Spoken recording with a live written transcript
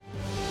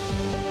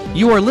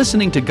You are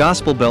listening to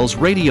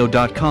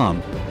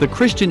GospelBellsRadio.com, the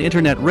Christian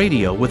internet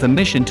radio with a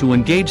mission to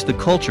engage the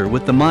culture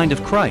with the mind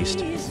of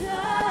Christ.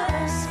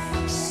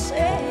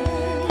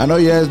 I know,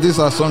 yes, this is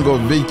our song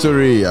of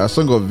victory. Our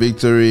song of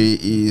victory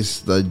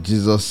is that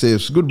Jesus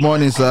saves. Good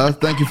morning, sir.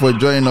 Thank you for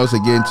joining us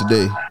again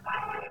today.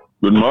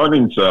 Good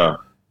morning, sir.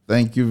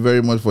 Thank you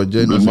very much for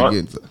joining us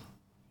again, sir.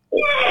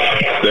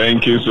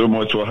 Thank you so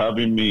much for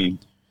having me.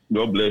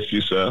 God bless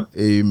you, sir.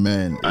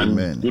 Amen. And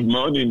Amen. good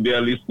morning, dear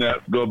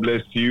listeners. God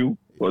bless you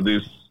for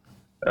this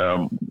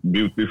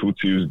beautiful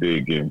Tuesday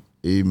again.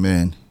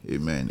 Amen.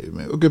 Amen.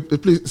 Amen. Okay,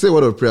 please say a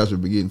word of prayer as we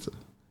begin, sir.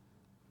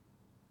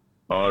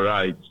 All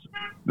right.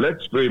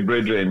 Let's pray,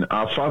 brethren.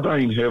 Our Father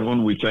in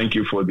heaven, we thank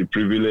you for the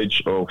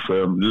privilege of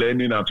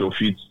learning out of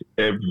it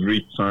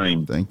every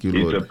time. Thank you,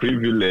 Lord. It's a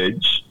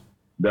privilege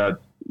that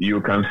you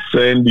can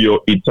send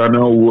your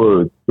eternal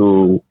word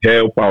to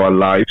help our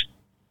lives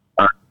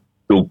and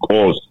to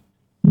us.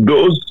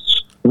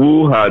 Those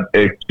who had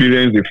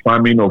experienced the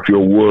famine of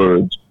your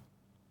word,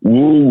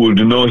 who would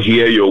not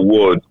hear your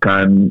word,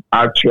 can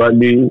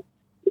actually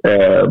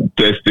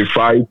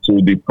testify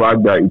to the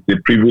fact that it's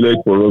a privilege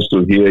for us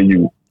to hear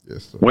you.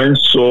 Yes, sir. When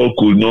Saul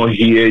could not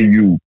hear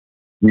you,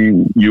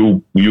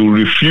 you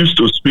refused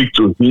to speak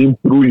to him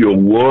through your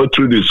word,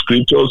 through the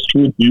scriptures,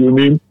 through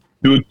tuning,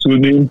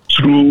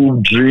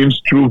 through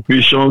dreams, through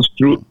visions,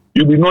 you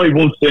did not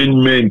even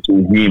send men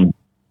to him.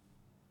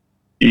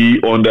 He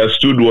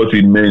understood what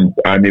it meant,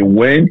 and he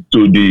went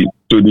to the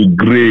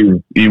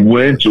grave. He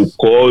went to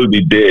call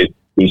the dead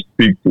to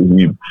speak to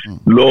him.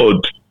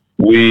 Lord,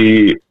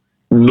 we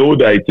know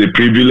that it's a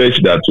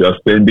privilege that you are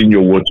sending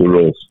your word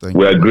to us.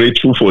 We are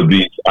grateful for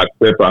this.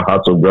 Accept our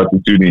hearts of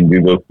gratitude in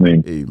Jesus'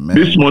 name. Amen.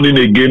 This morning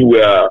again,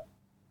 we are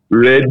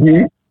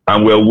ready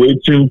and we are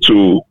waiting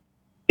to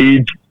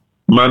eat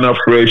manna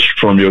fresh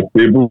from your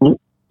table.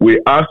 We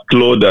ask,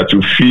 Lord, that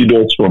you feed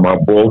us from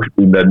above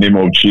in the name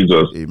of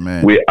Jesus.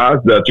 Amen. We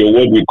ask that your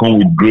word will come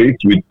with grace,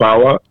 with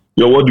power.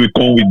 Your word will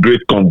come with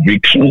great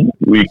conviction.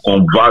 We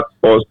convert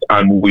us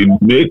and we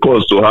make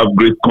us to have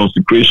great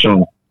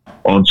consecration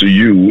unto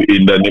you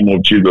in the name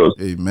of Jesus.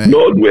 Amen.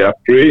 Lord, we are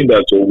praying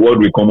that your word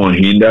will come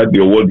unhindered.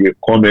 Your word will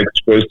come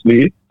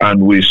expressly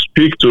and we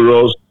speak to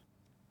us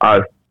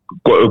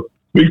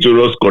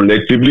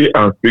collectively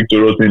and speak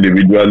to us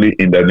individually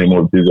in the name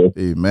of Jesus.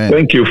 Amen.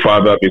 Thank you,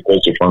 Father,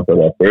 because you answered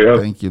our prayer.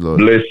 Thank you, Lord.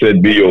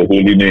 Blessed be your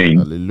holy name.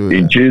 Hallelujah.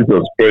 In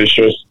Jesus'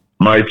 precious,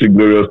 mighty,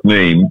 glorious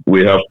name,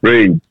 we have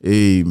prayed.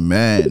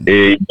 Amen.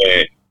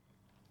 Amen.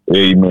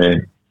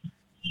 Amen.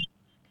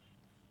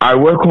 I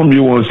welcome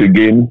you once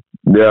again,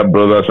 dear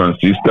brothers and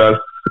sisters,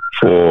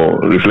 for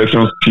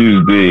Reflections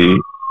Tuesday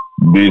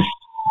this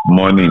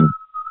morning.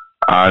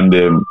 And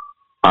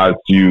as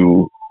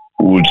you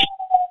would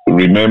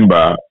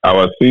remember,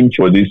 our theme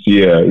for this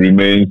year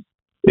remains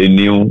a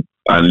new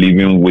and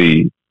living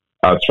way,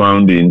 as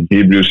found in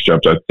Hebrews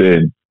chapter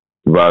 10,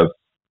 verse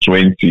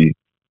 20.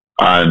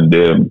 And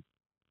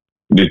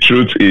the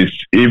truth is,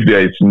 if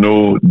there is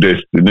no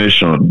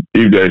destination,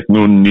 if there is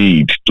no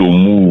need to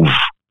move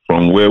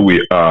from where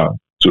we are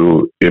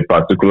to a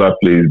particular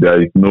place,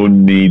 there is no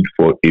need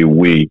for a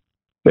way.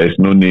 There is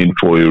no need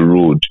for a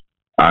road.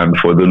 And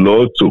for the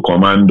Lord to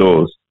command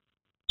us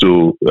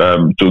to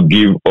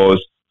give us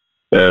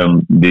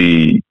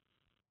the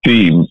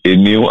theme, a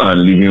new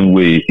and living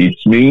way, it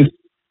means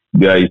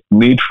there is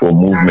need for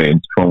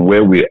movement from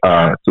where we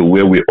are to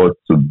where we ought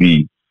to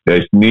be. There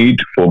is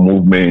need for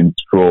movement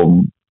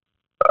from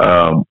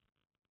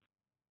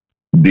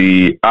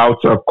the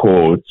outer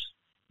courts,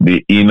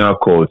 the inner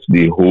courts,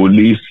 the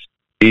holies,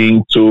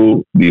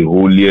 into the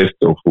holiest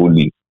of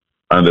holies.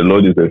 And the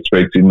Lord is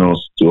expecting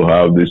us to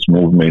have this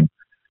movement.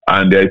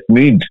 And there's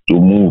need to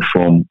move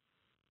from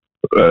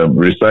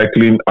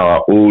recycling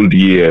our old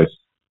years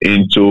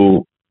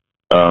into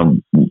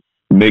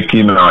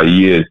making our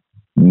years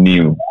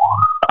new.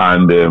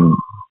 And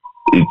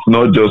it's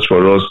not just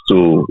for us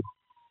to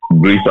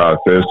greet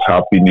ourselves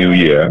Happy New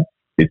Year.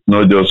 It's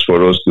not just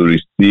for us to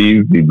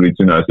receive the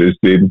greeting as a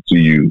same to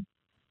you.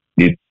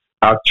 It's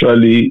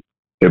actually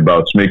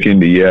about making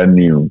the year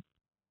new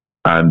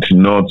and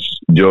not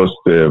just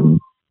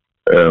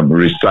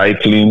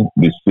recycling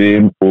the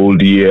same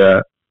old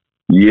year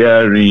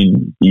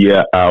in,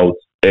 year out,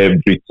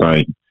 every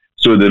time.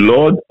 So the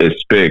Lord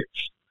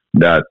expects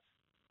that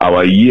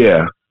our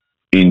year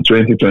in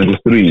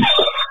 2023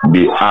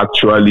 be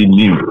actually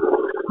new.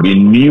 Be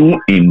new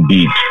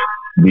indeed.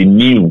 Be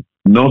new,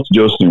 not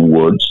just in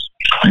words,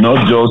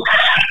 not just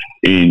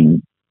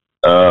in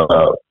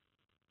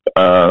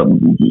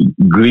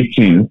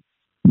greetings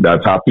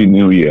that Happy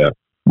New Year,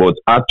 but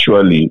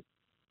actually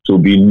to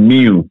be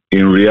new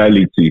in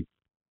reality,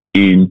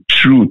 in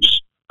truth,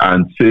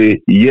 and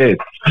say, yes,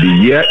 the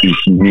year is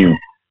new.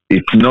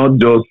 It's not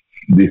just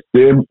the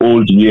same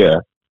old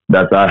year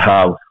that I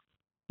have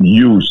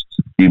used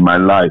in my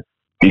life.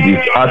 It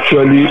is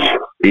actually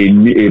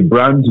a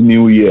brand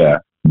new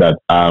year that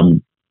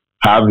I'm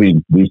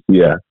having this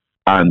year.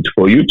 And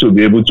for you to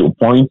be able to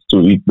point to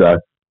it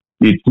that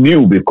it's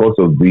new because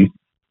of this,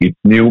 it's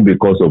new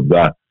because of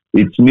that.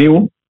 It's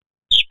new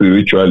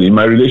spiritually, in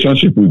my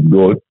relationship with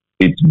God,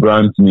 it's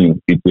brand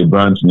new. It's a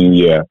brand new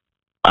year.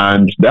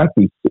 And that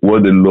is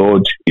what the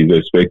Lord is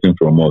expecting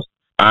from us.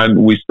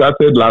 And we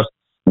started last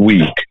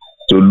week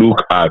to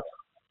look at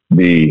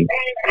the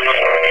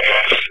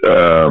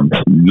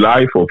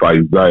life of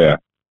Isaiah.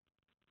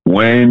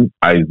 When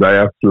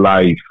Isaiah's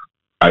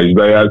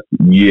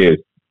years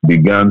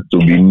began to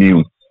be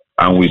new.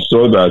 And we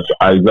saw that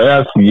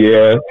Isaiah's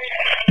year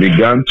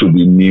began to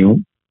be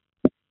new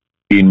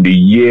in the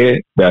year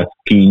that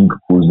King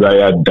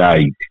Uzziah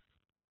died.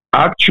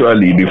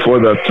 Actually, before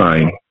that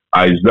time,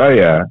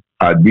 Isaiah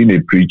had been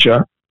a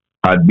preacher,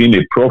 had been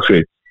a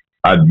prophet,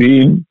 had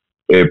been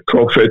a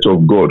prophet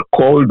of God,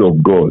 called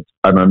of God,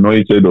 and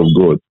anointed of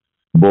God.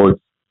 But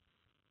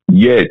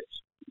yet,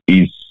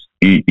 he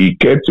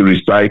kept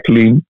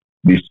recycling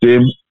the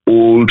same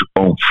old,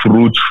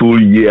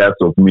 unfruitful years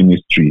of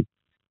ministry.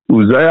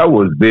 Uzziah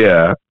was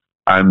there,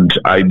 and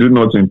I do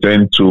not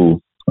intend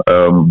to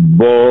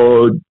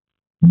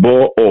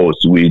bore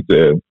us with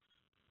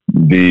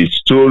the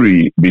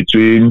story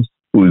between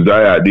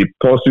Uzziah, the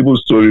possible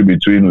story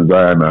between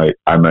Uzziah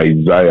and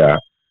Isaiah,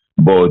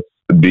 but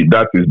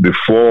that is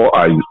before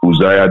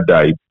Uzziah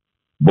died.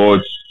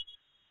 But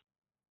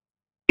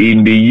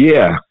in the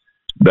year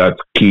that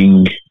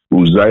King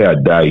Uzziah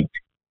died,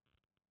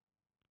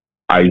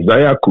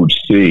 Isaiah could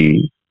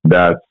say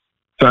that,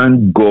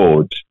 thank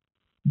God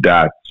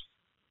that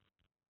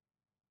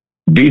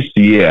this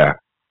year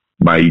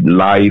my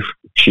life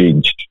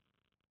changed.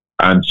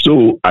 And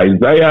so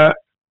Isaiah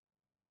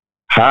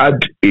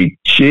had a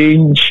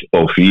change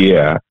of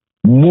year,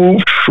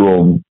 moved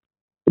from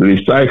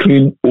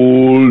recycling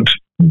old,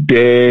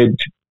 dead,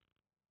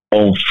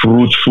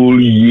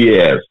 unfruitful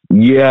years,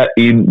 year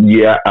in,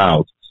 year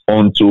out,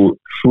 onto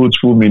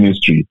fruitful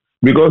ministry.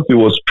 Because he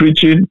was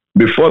preaching,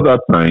 before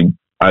that time,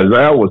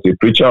 Isaiah was a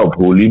preacher of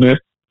holiness,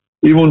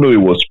 even though he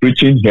was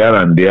preaching here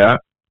and there,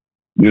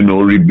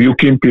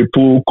 rebuking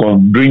people,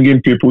 bringing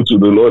people to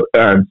the Lord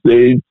and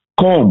saying,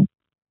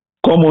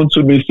 Come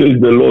unto me, says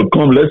the Lord.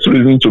 Come, let's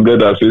reason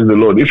together, says the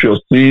Lord. If your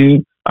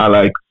sins are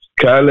like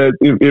scarlet,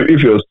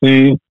 if your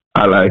sins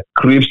are like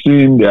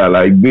crimson, they are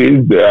like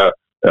this,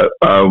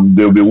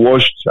 they'll be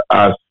washed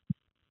as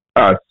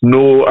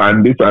snow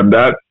and this and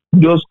that.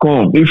 Just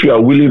come. If you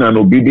are willing and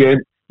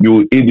obedient, you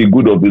will eat the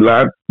good of the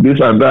land, this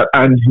and that.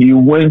 And he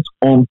went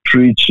on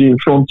preaching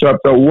from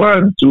chapter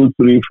 1, 2,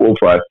 3, 4,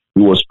 5.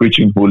 He was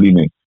preaching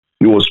holiness.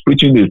 He was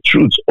preaching the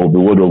truth of the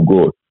word of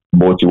God,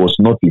 but it was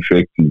not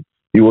effective.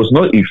 It was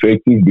not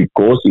effective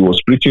because he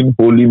was preaching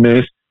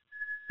holiness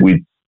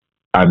with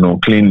an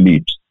unclean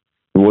lips.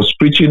 He was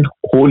preaching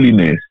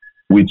holiness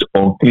with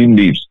unclean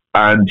lips,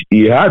 and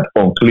he had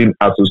unclean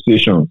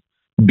associations.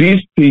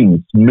 These things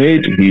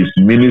made his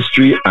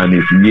ministry and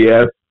his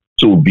years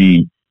to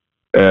be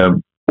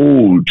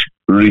old,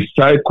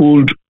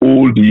 recycled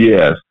old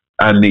years,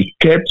 and he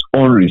kept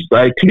on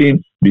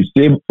recycling the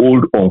same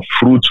old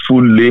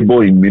unfruitful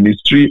labor in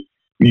ministry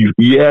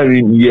year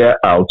in, year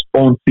out,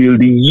 until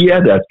the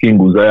year that King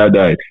Uzziah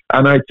died.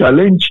 And I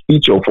challenge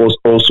each of us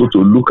also to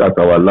look at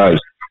our lives.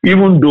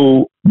 Even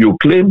though you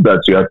claim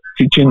that you are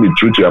teaching the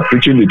truth, you are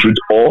preaching the truth,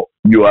 or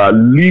you are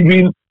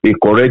living a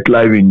correct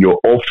life in your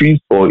office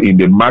or in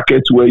the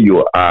market where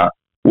you are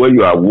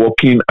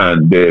working,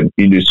 and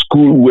in the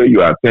school where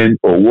you attend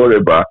or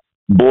whatever,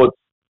 but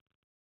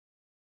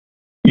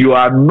you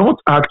are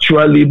not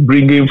actually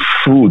bringing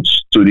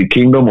fruits to the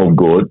kingdom of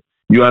God.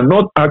 You are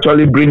not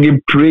actually bringing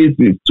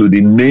praises to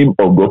the name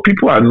of God.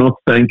 People are not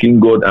thanking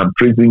God and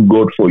praising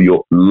God for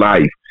your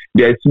life.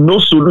 There is no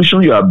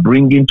solution you are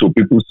bringing to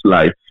people's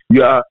life.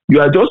 You are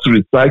just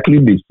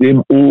recycling the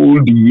same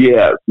old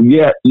years,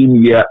 year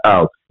in, year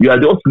out. You are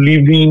just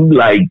living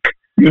like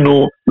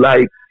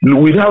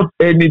without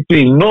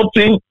anything,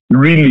 nothing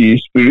really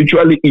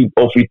spiritually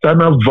of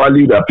eternal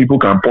value that people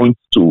can point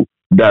to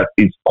that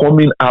is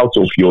coming out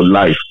of your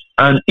life.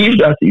 And if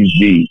that is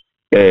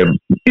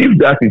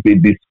a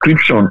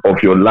description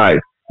of your life,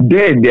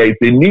 then there is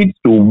a need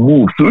to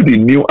move through the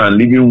new and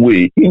living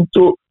way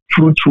into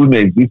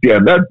fruitfulness this year.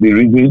 And that's the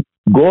reason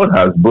God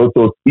has brought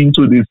us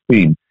into this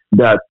thing,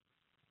 that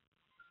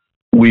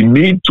we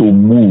need to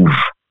move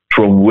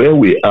from where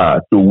we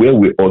are to where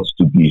we ought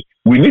to be.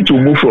 We need to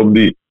move from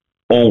the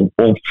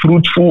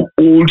unfruitful,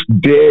 old,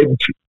 dead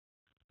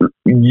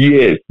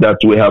years that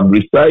we have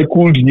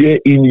recycled year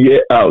in,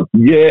 year out,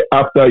 year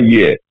after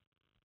year,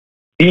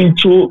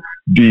 into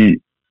the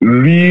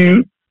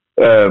real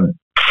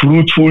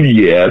fruitful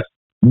years,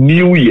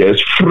 new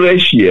years,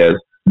 fresh years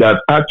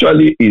that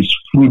actually is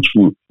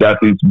fruitful, that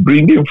is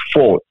bringing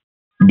forth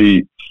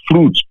the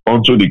fruit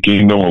unto the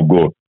kingdom of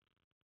God.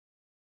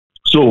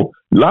 So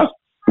last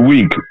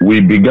week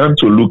we began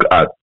to look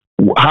at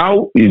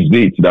how is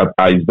it that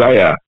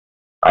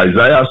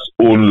Isaiah's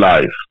own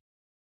life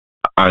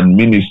and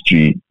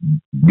ministry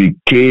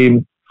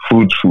became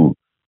fruitful.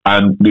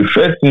 And the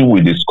first thing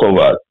we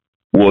discovered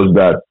was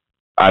that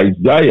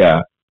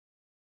Isaiah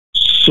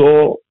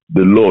saw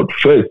the Lord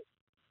first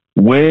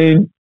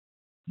when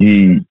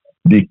he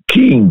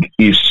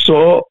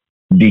saw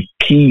the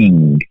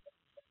king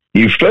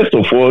First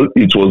of all,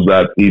 it was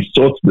that he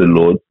sought the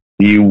Lord.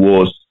 He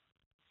was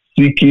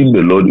seeking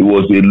the Lord. He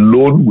was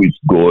alone with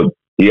God.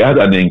 He had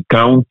an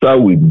encounter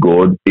with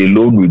God,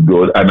 alone with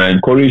God. And I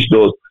encouraged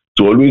us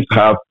to always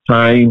have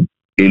time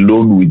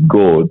alone with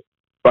God,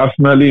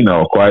 personally in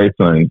our quiet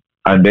time,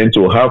 and then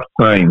to have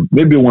time,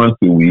 maybe once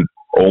a week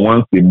or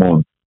once a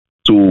month,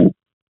 to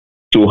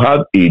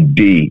have a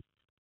day,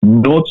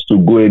 not to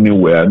go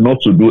anywhere, not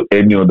to do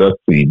any other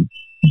thing,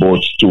 but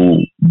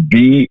to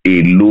be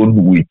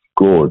alone with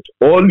God.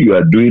 All you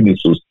are doing is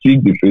to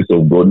seek the face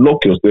of God.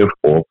 Lock yourself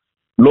up,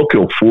 lock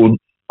your phone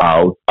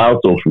out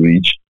of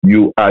reach.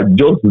 You are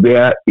just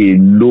there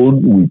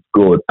alone with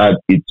God, and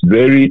it's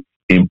very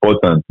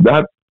important.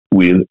 That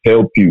will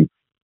help you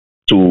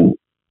to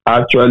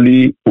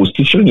actually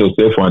position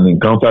yourself for an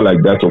encounter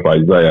like that of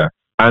Isaiah.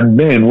 And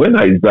then when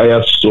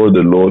Isaiah saw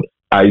the Lord,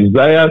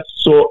 Isaiah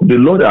saw the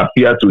Lord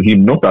appear to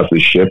him not as a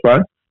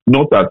shepherd,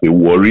 not as a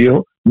warrior,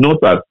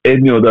 not as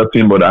any other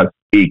thing, but as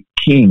a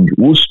king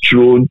whose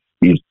throne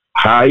is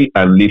high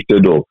and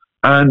lifted up.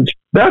 And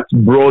that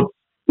brought,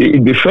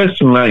 the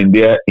first line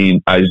there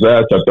in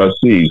Isaiah chapter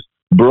 6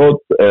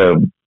 brought,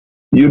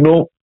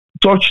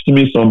 touched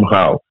me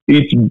somehow.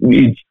 It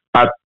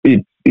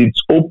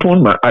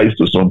opened my eyes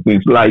to some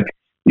things. Like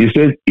it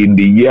says, in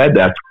the year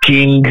that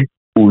King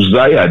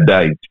Uzziah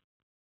died,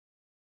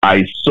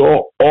 I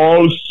saw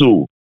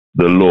also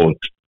the Lord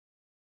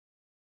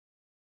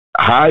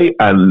high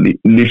and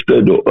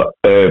lifted up,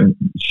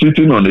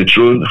 sitting on a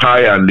throne,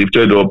 high and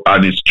lifted up,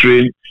 and his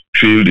train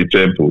filled the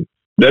temple.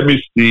 Let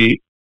me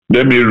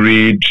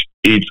read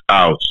it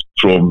out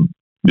from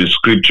the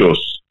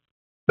scriptures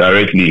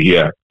directly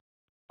here.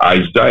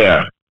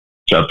 Isaiah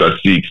chapter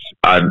 6.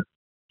 And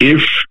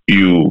if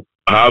you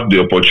have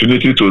the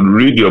opportunity to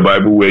read your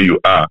Bible where you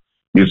are,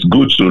 it's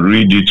good to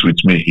read it with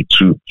me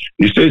too.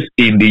 It says,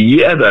 in the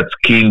year that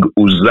King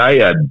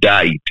Uzziah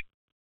died,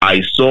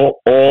 I saw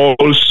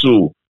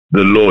also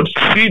the Lord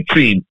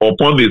sitting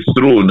upon his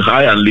throne,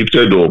 high and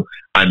lifted up,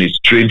 and his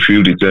train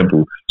filled the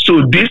temple.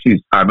 So this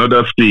is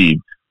another theme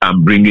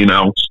I'm bringing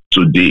out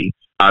today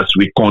as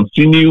we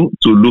continue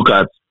to look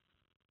at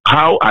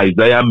how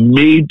Isaiah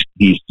made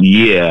his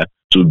year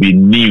to be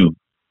new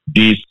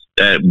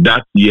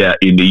that year,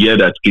 in the year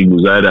that King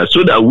Uzziah died,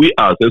 so that we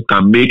ourselves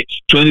can make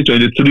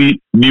 2023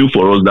 new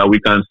for us, that we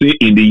can say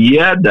in the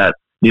year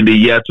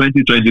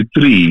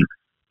 2023,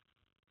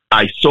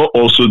 I saw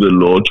also the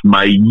Lord.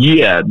 My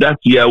year, that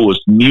year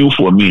was new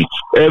for me.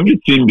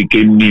 Everything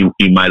became new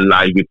in my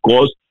life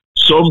because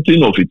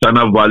something of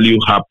eternal value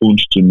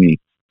happened to me.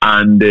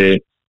 And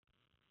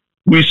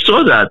we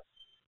saw that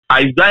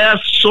Isaiah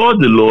saw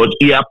the Lord.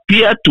 He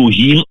appeared to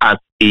him as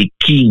a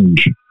king.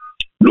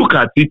 Look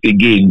at it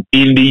again.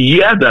 In the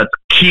year that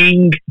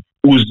King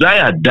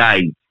Uzziah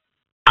died,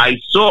 I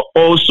saw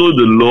also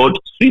the Lord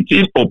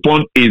sitting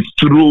upon a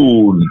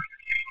throne,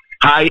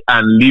 high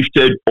and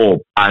lifted up,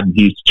 and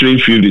his train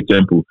filled the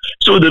temple.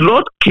 So the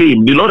Lord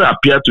came, the Lord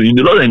appeared to him,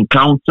 the Lord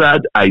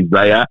encountered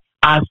Isaiah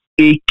as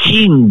a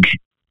king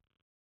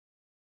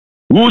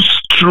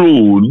whose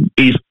throne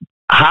is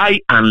high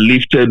and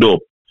lifted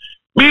up.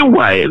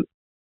 Meanwhile,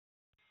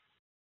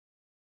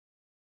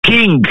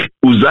 King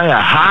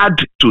Uzziah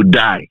had to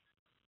die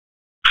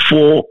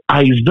for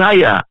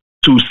Isaiah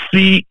to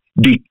see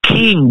the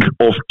King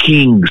of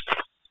Kings,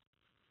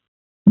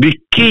 the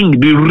king,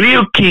 the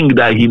real king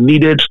that he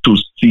needed to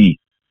see.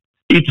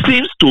 It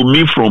seems to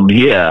me from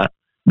here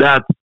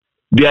that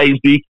there is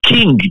a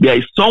king, there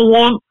is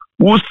someone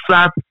who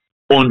sat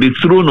on the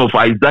throne of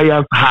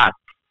Isaiah's heart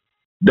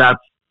that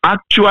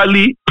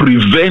actually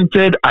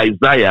prevented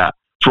Isaiah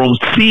from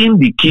seeing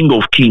the King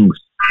of Kings.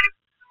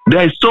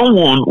 There is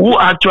someone who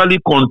actually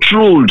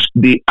controlled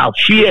the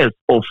affairs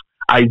of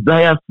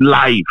Isaiah's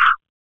life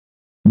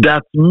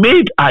that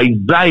made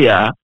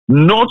Isaiah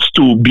not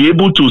to be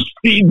able to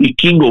see the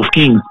King of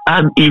Kings.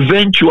 And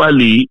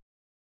eventually,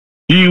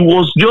 he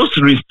was just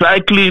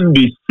recycling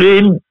the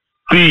same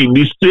thing,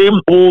 the same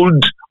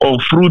old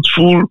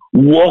unfruitful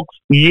works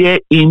year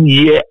in,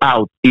 year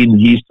out in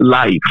his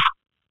life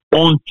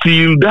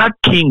until that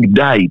king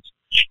died.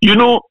 You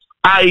know,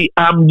 I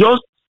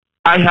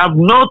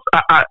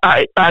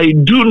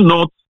do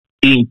not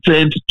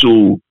intend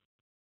to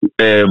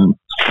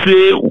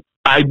say,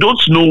 I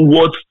don't know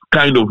what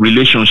kind of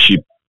relationship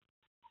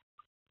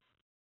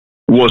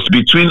was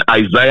between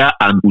Isaiah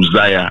and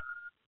Uzziah.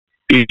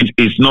 It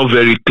is not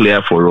very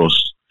clear for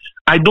us.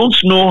 I don't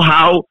know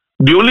how.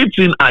 The only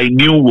thing I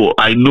know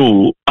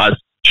as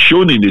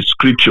shown in the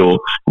scripture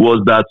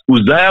was that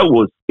Uzziah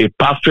was a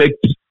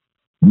perfect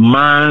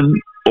man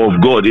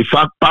of God, a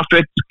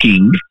perfect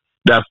king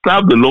that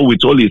served the Lord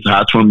with all his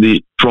heart from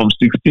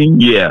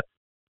 16 years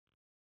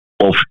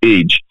of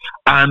age.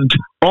 And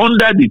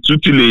under the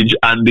tutelage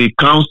and the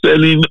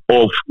counseling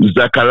of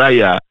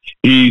Zechariah,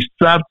 he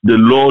served the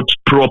Lord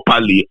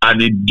properly,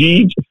 and he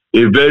did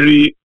he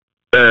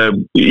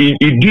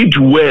did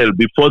well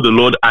before the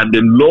Lord, and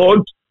the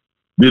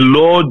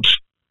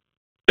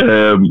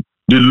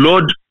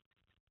Lord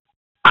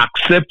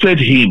accepted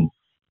him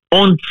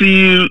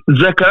until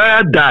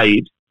Zechariah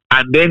died.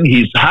 and then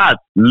his heart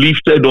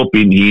lifted up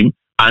in him,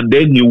 and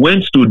then he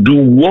went to do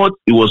what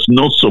he was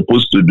not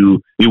supposed to do.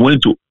 He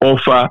went to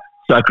offer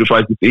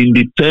sacrifices in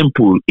the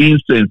temple,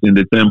 incense in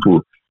the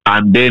temple,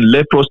 and then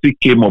leprosy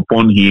came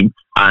upon him,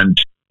 and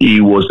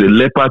he was a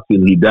leper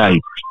till he died.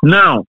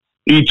 Now,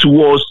 it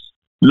was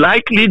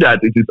likely that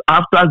it is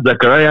after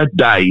Zechariah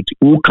died,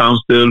 who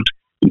counseled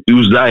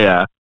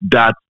Uzziah,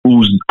 that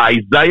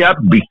Isaiah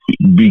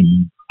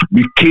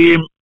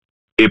became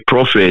a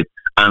prophet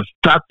and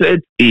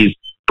started his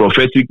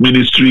prophetic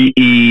ministry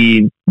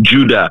in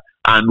Judah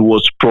and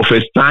was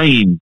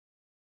prophesying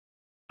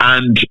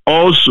and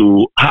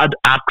also had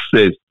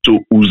access to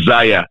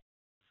Uzziah.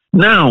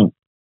 Now,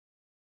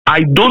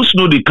 I don't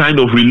know the kind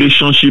of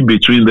relationship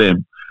between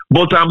them,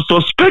 but I'm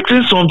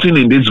suspecting something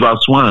in this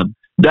verse 1,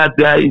 that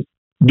there is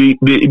if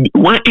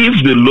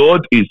the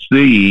Lord is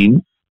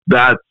saying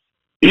that,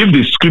 if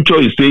the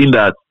scripture is saying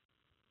that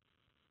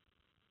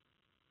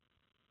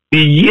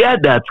the year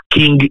that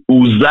King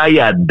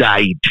Uzziah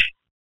died,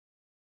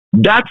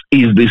 that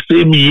is the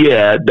same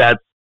year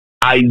that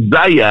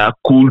Isaiah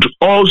could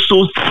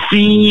also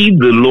see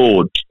the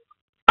Lord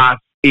as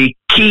a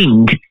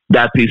king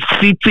that is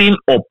sitting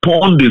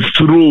upon the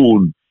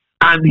throne,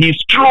 and his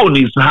throne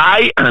is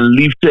high and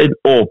lifted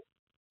up.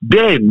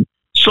 Then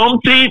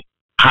something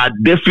had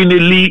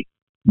definitely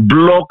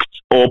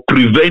blocked or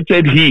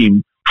prevented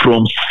him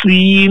from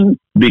seeing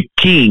the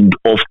King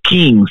of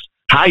Kings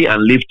high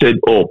and lifted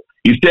up.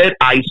 He said,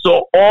 I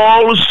saw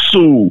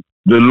also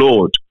the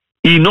Lord.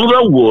 In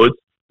other words,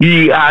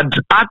 he had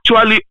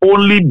actually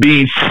only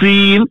been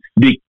seeing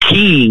the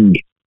King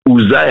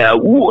Uzziah,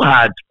 who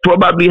had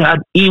probably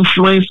had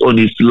influence on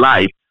his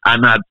life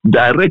and had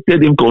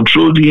directed him,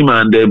 controlled him,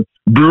 and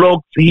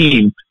blocked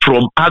him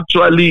from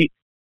actually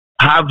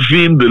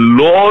having the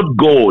Lord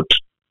God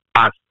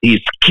as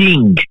his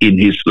king in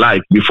his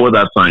life before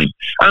that time.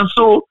 And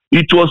so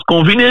it was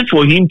convenient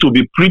for him to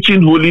be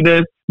preaching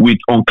holiness with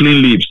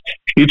unclean lips.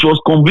 It was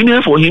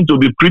convenient for him to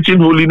be preaching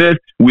holiness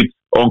with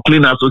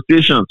unclean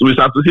associations, with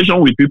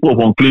association with people of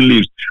unclean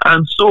lips.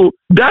 And so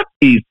that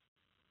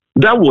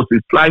was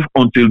his life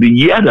until the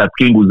year that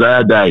King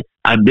Uzziah died.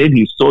 And then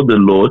he saw the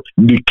Lord.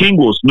 The king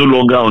was no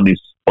longer on the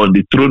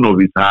throne of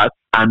his heart,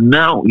 and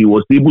now he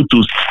was able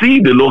to see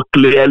the Lord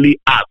clearly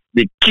as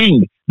the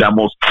king that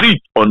must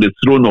sit on the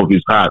throne of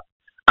his heart.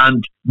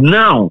 And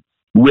now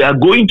we are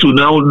going to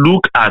now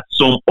look at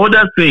some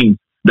other things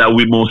that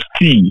we must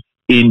see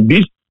in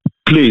this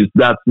place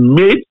that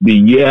made the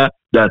year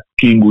that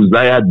King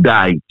Uzziah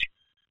died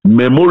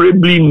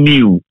memorably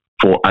new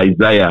for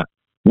Isaiah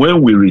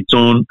when we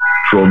return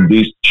from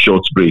this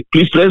short break.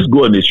 Please, let's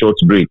go on a short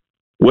break.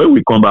 When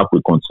we come back, we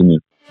continue.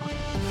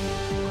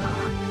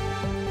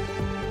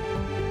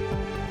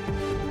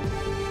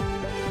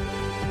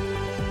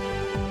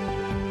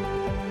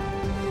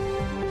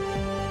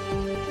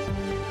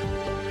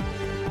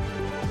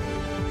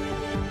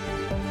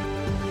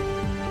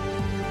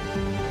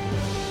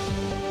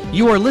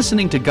 You are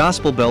listening to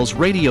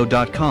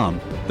GospelBellsRadio.com,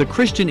 the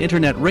Christian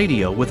internet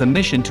radio with a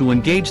mission to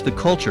engage the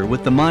culture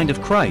with the mind of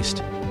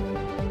Christ.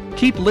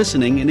 Keep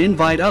listening and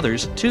invite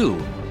others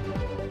too.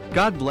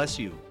 God bless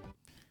you.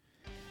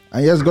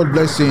 And yes, God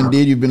bless you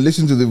indeed. You've been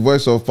listening to the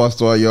voice of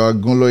Pastor Ayo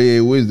Agunloye,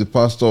 who is the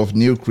pastor of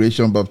New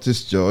Creation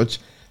Baptist Church,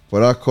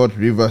 Port Harcourt,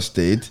 Rivers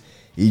State.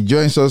 He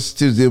joins us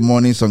Tuesday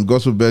mornings on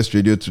Gospel Bells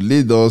Radio to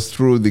lead us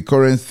through the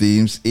current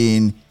themes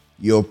in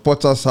Your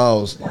Potter's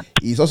House.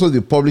 He's also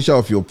the publisher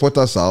of Your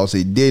Potter's House,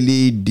 a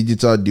daily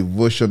digital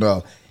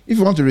devotional. If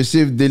you want to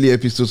receive daily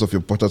episodes of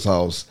Your Potter's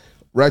House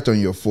right on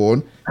your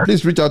phone,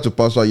 please reach out to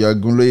Pastor Ayo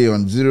Agunloye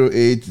on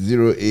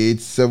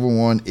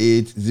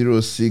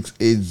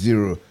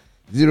 0808-718-0680,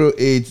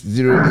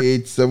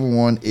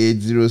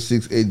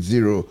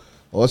 0808-718-0680,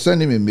 or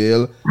send him a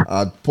mail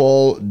at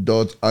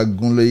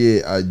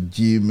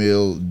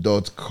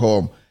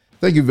paul.agunloye@gmail.com.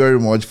 Thank you very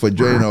much for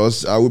joining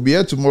us. I will be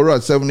here tomorrow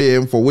at 7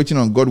 a.m. for Waiting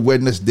on God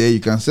Wednesday. You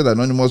can send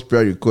anonymous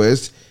prayer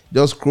requests.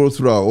 Just scroll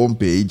through our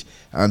homepage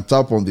and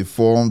tap on the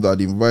form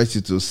that invites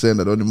you to send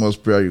anonymous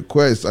prayer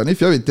requests. And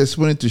if you have a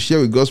testimony to share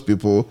with God's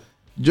people,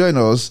 join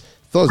us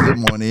Thursday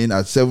morning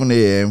at 7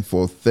 a.m.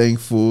 for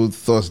Thankful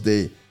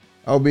Thursday.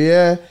 I'll be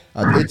here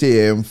at 8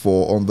 a.m.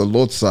 for On the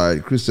Lord's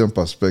Side, Christian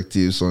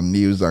Perspectives on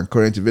News and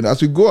Current Events.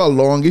 As we go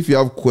along, if you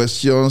have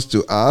questions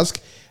to ask,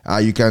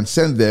 you can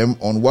send them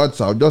on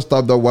WhatsApp. Just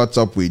tap the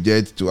WhatsApp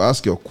widget to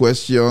ask your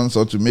questions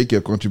or to make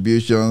your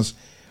contributions,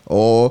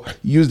 or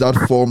use that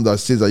form that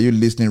says, are you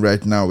listening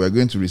right now? We're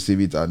going to receive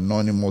it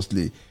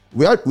anonymously.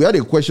 We had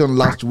a question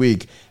last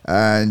week,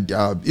 and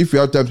if we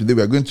have time today,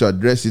 we're going to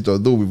address it,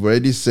 although we've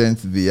already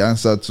sent the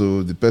answer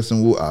to the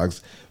person who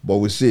asked, but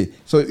we'll see.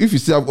 So if you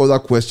still have other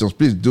questions,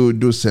 please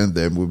do send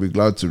them. We'll be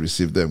glad to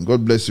receive them.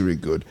 God bless you, very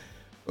good.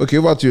 Okay,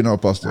 over to you now,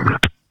 Pastor.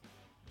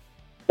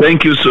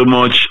 Thank you so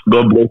much.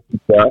 God bless you,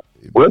 sir.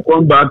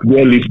 Welcome back,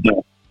 dear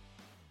listeners.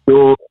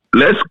 So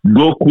let's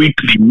go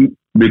quickly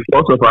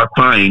because of our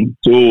time.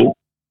 So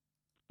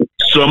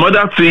some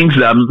other things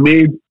that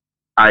made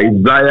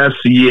Isaiah's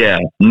year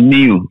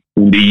new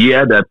in the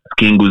year that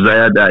King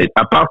Uzziah died,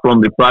 apart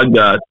from the fact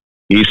that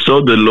he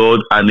saw the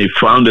Lord and he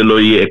found the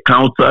Lord. He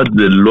encountered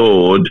the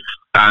Lord,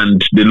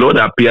 and the Lord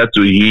appeared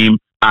to him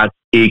as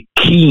a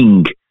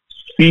king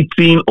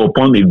sitting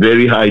upon a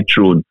very high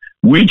throne,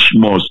 who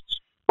must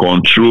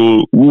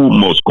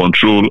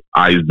control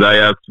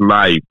Isaiah's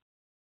life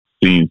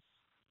since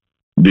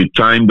the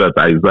time that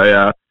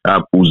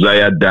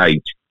Uzziah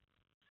died.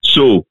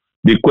 So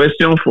the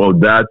question for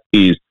that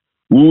is,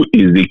 who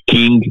is the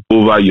king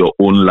over your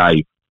own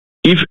life?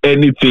 If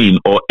anything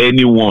or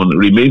anyone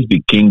remains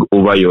the king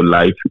over your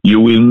life, you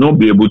will not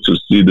be able to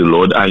see the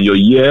Lord, and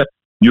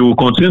you will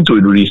continue to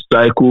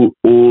recycle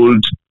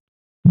old,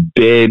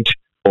 dead,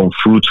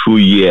 unfruitful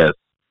years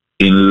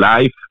in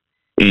life,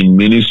 in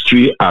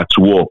ministry, at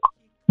work.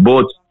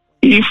 But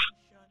if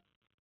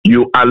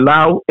you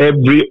allow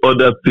every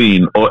other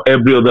thing or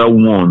every other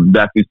one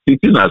that is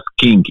sitting as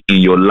king in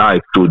your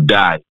life to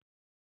die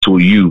to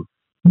you,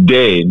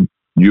 then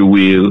you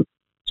will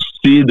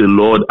see the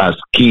Lord as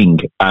king,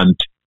 and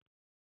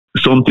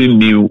something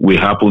new will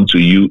happen to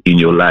you in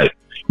your life.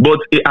 But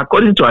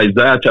according to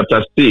Isaiah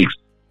chapter 6,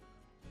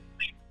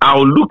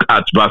 I'll look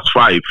at verse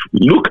 5.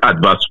 Look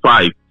at verse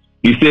 5.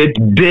 He said,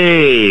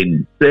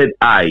 "Then said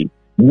I,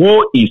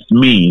 woe is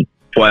me,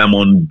 for I am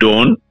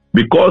undone,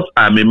 because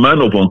I am a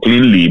man of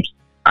unclean lips,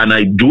 and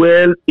I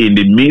dwell in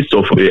the midst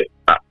of a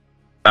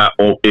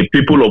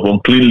people of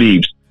unclean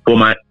lips. For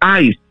my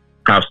eyes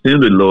have seen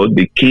the Lord,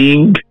 the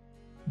King,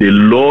 the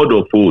Lord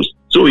of hosts."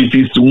 So it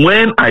is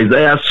when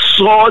Isaiah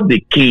saw the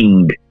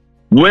king,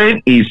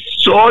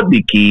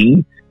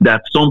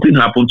 that something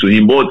happened to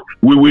him. But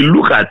we will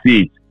look at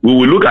it.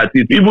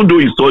 Even though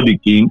he saw the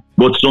king,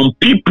 but some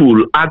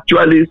people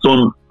actually,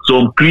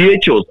 some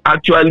creatures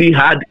actually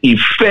had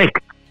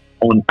effect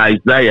on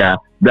Isaiah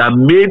that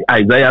made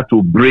Isaiah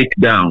to break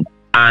down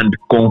and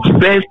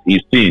confess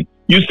his sin.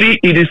 You see,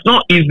 it is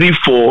not easy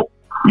for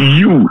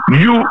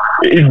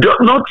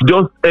not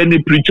just any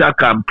preacher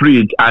can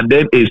preach, and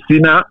then a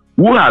sinner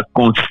who has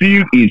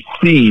concealed his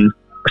sins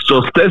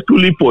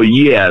successfully for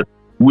years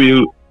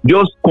will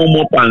just come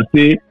up and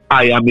say,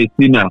 "I am a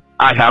sinner.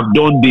 I have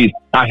done this.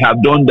 I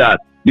have done that.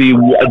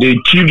 The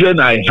children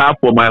I have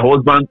for my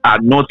husband are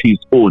not his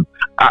own.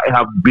 I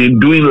have been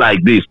doing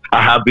like this.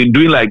 I have been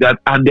doing like that."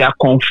 And they are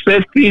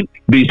confessing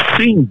the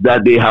sins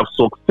that they have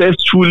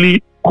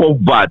successfully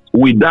covered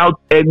without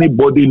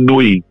anybody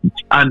knowing.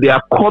 And they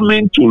are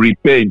coming to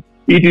repent.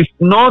 It is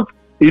not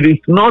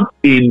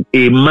in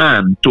a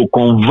man to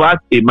convert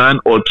a man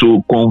or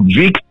to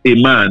convict a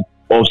man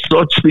of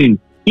such things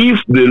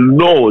if the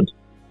Lord,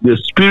 the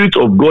Spirit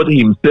of God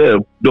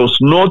himself, does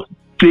not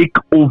take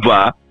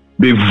over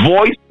the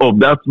voice of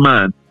that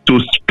man to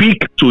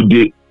speak to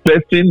the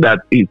person that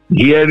is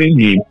hearing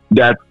him,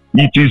 that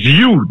it is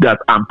you that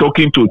I'm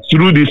talking to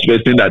through this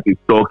person that is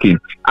talking.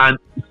 And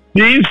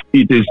since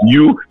it is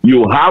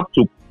you have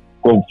to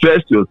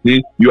confess your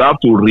sin, you have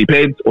to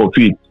repent of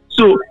it.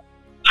 So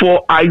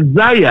for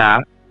Isaiah,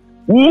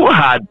 who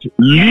had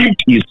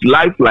lived his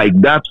life like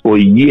that for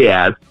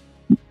years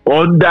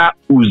under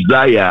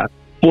Uzziah,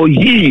 for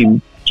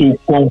him to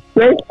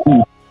confess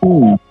his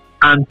sin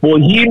and for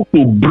him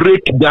to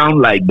break down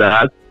like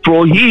that,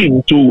 for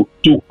him to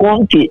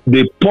come to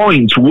the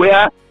point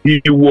where he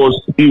was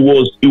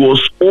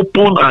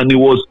open and he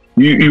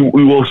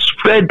was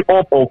fed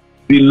up of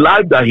the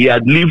life that he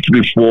had lived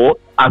before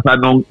as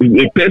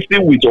a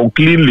person with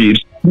unclean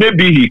lips.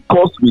 Maybe he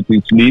cursed with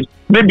his lips.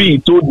 Maybe he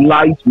told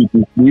lies with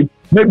his lips.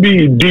 Maybe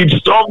he did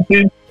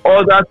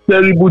other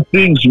terrible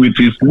things with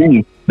his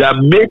lips that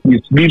made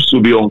his lips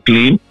to be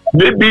unclean.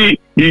 Maybe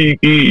he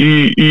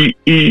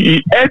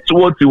ate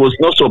what he was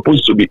not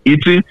supposed to be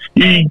eating.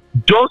 He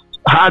just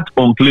had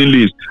unclean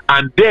lips,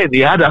 and then he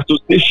had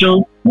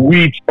association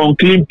with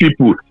unclean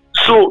people.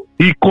 So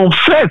he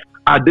confessed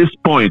at this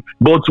point.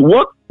 But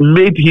what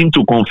made him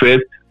to confess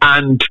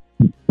and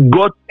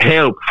got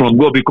help from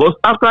God? Because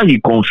after he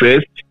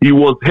confessed, he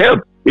was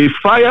helped. A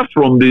fire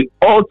from the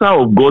altar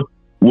of God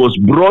was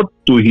brought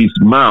to his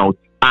mouth,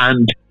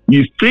 and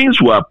his things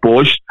were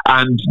purged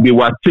and they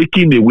were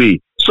taken away,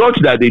 such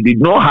that they did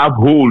not have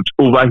hold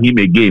over him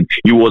again.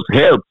 He was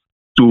helped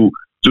to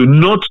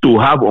not to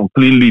have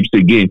unclean lips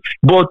again.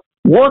 But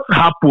what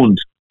happened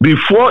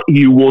before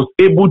he was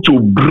able to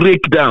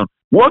break down?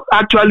 What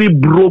actually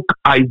broke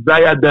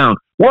Isaiah down?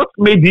 What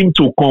made him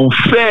to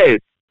confess?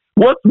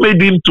 What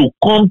made him to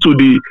come to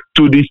the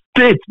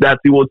state that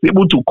he was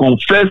able to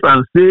confess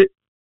and say,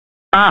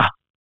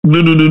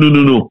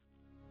 no.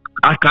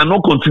 I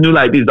cannot continue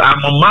like this.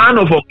 I'm a man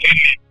of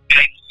unclean.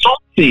 There is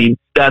something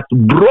that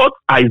brought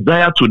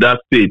Isaiah to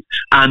that state.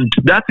 And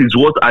that is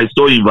what I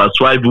saw in verse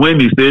 5 when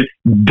he said,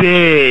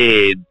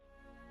 "Then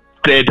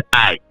said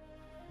I."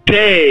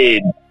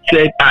 Then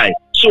said I.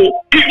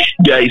 So if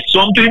there is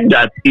something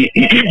that,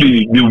 if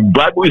the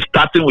Bible is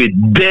starting with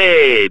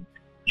 "then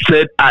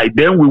said I,"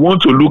 then we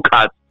want to look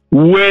at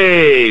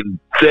 "when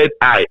said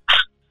I."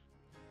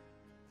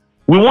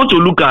 We want to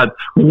look at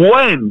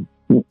when.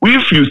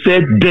 If you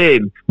said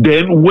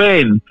then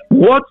when?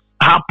 What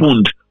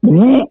happened?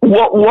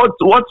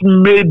 What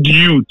made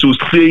you to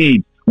say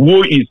it?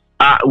 Woe is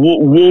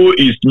woe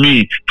is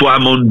me, for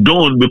I'm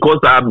undone because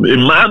I'm a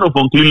man of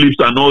unclean lips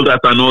and all that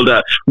and all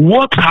that.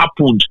 What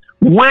happened?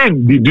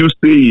 When did you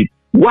say it?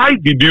 Why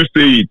did you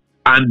say it?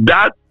 And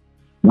that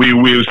we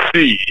will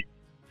see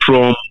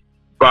from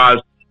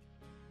verse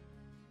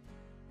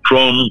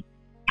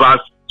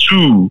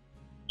 2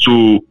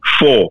 to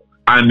 4.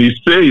 And it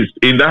says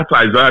in that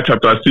Isaiah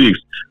chapter 6,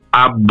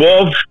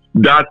 above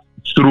that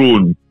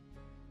throne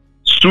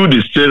stood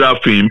the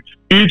seraphim.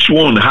 Each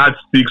one had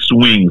 6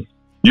 wings.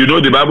 You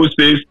know, the Bible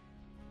says,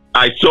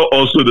 I saw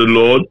also the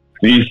Lord,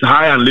 he is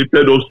high and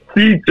lifted up,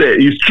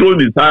 seated, his throne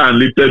is high and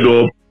lifted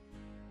up,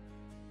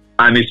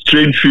 and his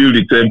train filled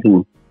the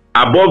temple.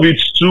 Above it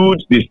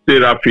stood the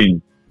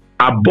seraphim,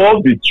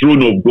 above the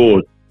throne of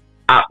God.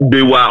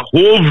 They were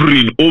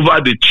hovering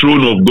over the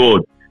throne of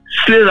God.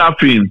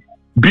 Seraphim,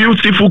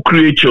 beautiful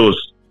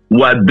creatures,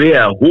 were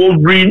there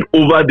hovering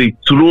over the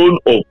throne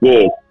of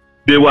God.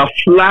 They were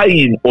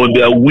flying on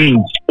their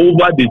wings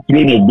over the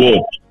throne of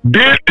God.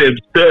 They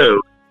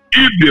themselves,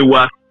 if they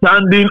were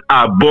standing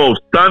above,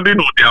 standing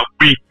on their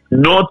wings,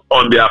 not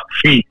on their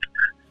feet,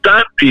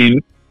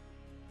 standing,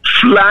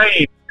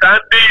 flying,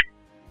 standing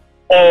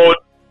on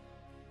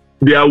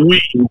their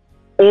wings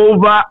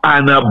over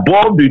and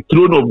above the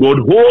throne of God,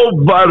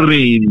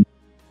 hovering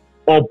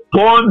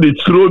upon the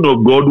throne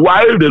of God,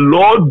 while the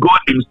Lord God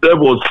himself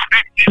was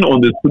sitting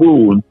on the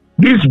throne,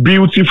 these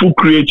beautiful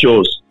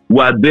creatures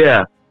were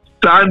there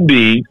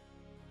standing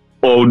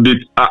on the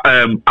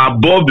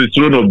above the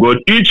throne of God.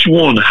 Each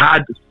one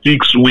had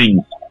 6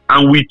 wings,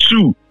 and with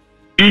 2,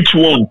 each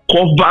one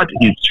covered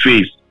his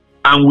face,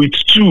 and with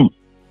 2,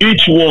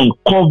 each one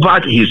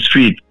covered his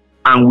feet,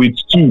 and with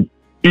 2,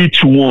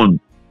 each one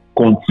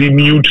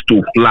continued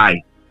to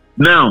fly.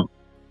 Now,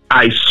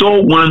 I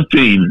saw one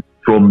thing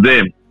from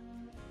them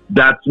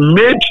that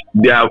made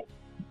their,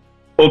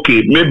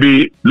 okay,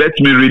 maybe let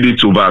me read it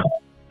to verse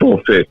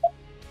 4 first.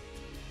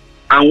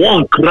 And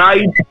one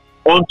cried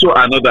unto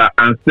another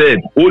and said,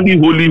 Holy,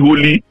 holy,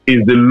 holy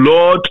is the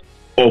Lord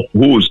of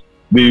hosts.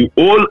 The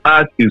whole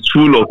earth is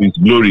full of his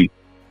glory.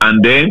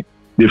 And then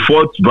the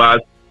 4th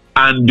verse,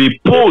 and the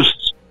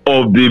posts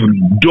of the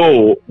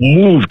door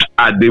moved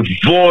at the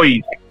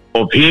voice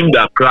of him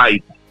that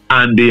cried,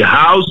 and the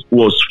house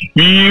was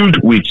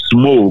filled with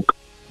smoke.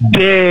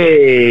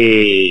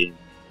 Then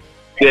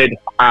said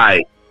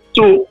I.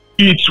 So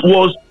it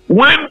was,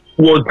 when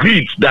was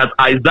it that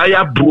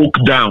Isaiah broke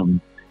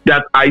down?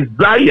 That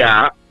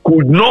Isaiah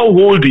could not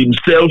hold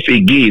himself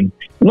again.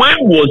 When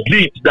was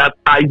it that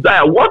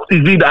Isaiah, what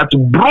is it that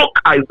broke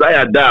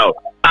Isaiah down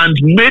and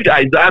made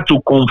Isaiah to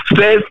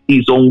confess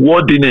his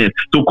unworthiness,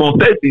 to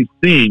confess his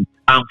sin,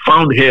 and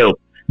found help?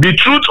 The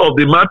truth of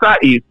the matter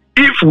is,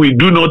 if we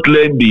do not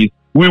learn this,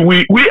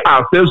 we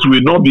ourselves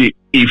will not be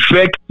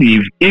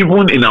effective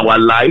even in our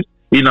lives,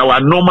 in our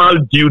normal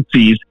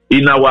duties,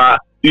 in our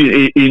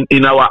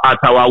at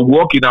our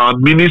work, in our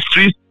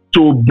ministries,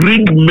 to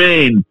bring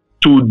men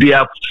to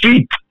their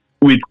feet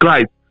with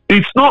Christ.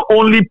 It's not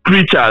only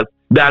preachers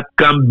that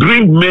can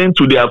bring men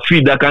to their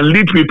feet, that can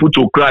lead people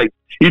to Christ.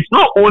 It's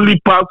not only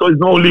pastors, it's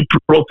not only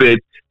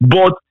prophets,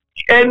 but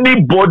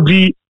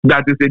anybody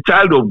that is a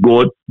child of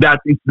God, that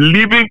is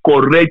living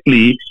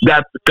correctly,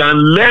 that can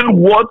learn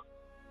what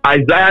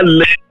Isaiah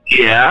learned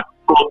here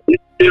from the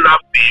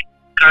therapy,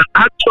 can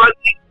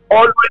actually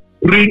always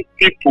bring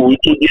people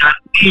to their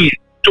knees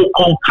to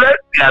confess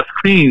their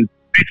sins,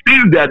 the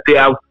sins that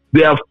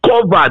they have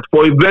covered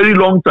for a very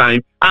long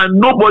time, and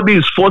nobody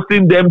is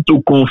forcing them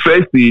to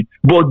confess it,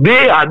 but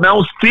they are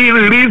now still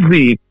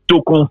reason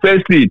to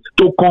confess it,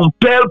 to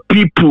compel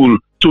people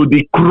to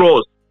the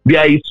cross.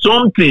 There is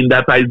something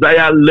that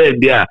Isaiah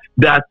learned there,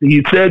 that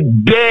he said,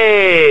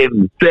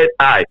 then said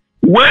I.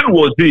 When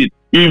was it?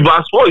 In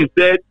verse 4 he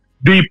said,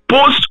 the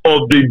post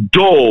of the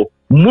door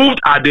moved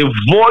at the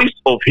voice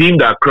of him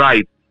that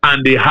cried,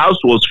 and the house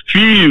was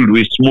filled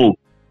with smoke.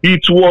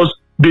 It was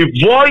the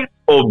voice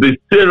of the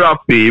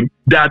seraphim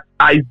that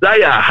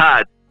Isaiah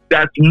had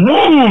that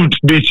moved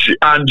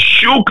and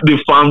shook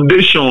the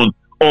foundation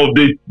of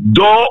the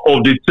door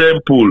of the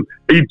temple.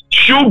 It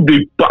shook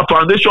the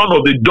foundation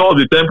of the door of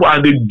the temple,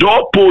 and the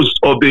doorpost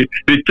of the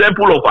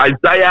temple of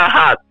Isaiah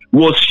had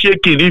was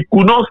shaking. He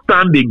could not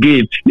stand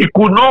again. He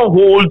could not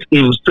hold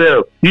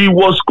himself. He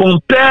was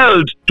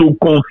compelled to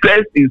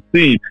confess his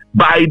sin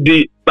by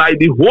the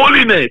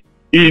holiness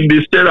in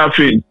the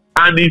seraphim.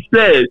 And he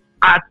said,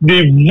 at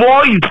the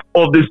voice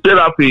of the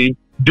seraphim,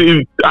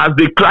 as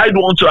they cried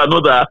one to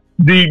another,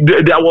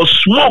 there was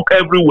smoke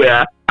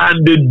everywhere,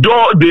 and the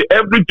door,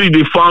 everything,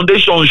 the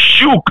foundation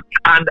shook,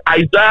 and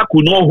Isaiah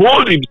could not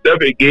hold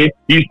himself again.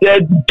 He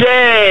said,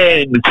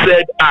 then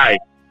said I.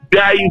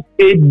 There is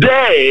a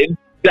then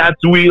that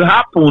will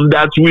happen,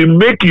 that will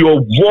make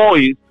your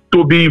voice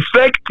to be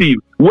effective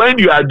when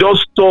you are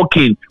just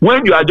talking,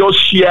 when you are just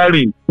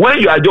sharing, when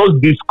you are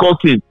just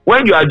discussing,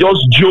 when you are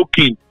just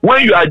joking,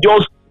 when you are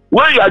just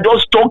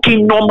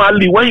talking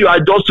normally, when you are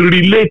just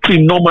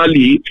relating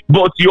normally,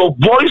 but your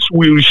voice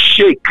will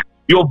shake.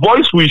 Your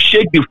voice will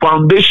shake the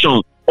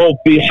foundation of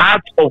the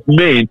heart of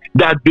men,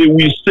 that they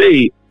will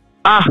say,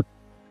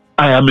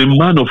 I am a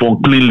man of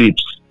unclean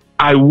lips.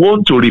 I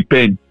want to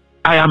repent.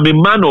 I am a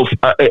man of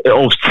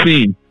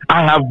sin.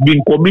 I have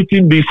been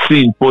committing this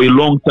sin for a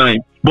long time,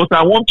 but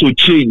I want to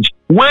change.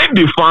 When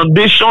the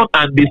foundation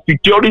and the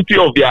security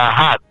of their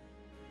heart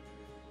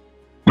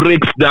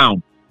breaks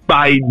down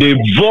by the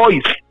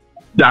voice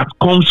that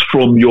comes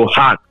from your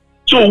heart.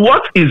 So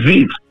what is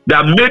it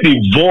that made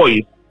the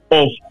voice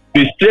of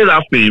the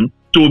seraphim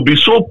to be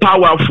so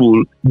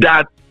powerful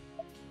that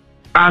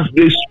as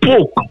they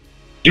spoke,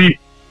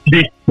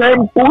 the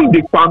temple,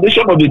 the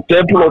foundation of the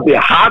temple of the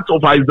heart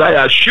of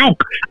Isaiah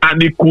shook,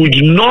 and he could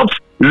not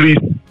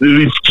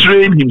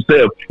restrain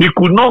himself. He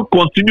could not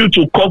continue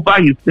to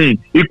cover his sin.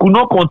 He could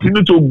not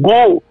continue to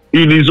go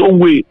in his own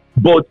way.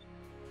 But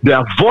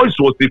their voice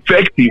was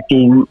effective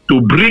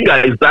to bring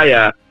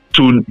Isaiah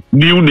to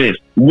newness.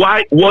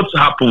 Why? What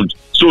happened?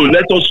 So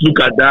let us look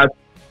at that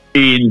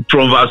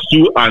from verse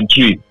 2 and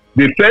 3.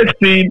 The first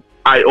thing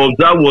I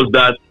observed was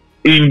that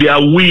in their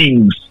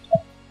wings,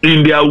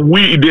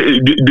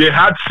 they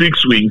had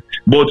 6 wings,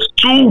 but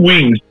 2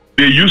 wings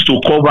they used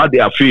to cover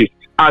their face.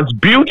 As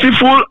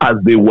beautiful as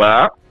they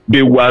were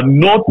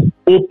not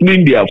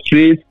opening their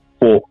face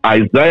for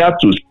Isaiah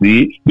to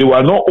see. They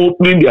were not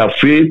opening their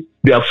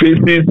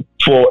faces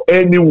for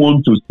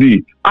anyone to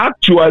see.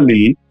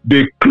 Actually,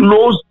 they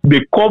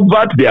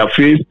covered their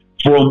face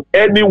from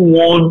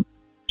anyone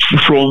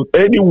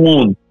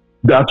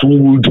that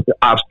would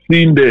have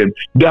seen them.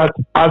 That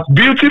as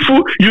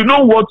beautiful, you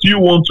know what you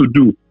want to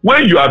do.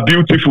 When you are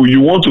beautiful, you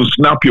want to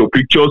snap your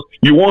pictures,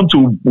 you want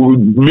to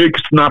make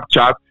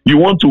Snapchat, you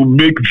want to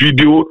make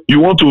video, you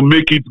want to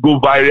make it go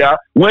viral.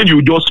 When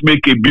you just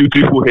make a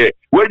beautiful hair,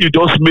 when you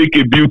just make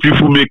a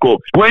beautiful makeup,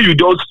 when you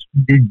just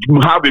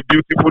have a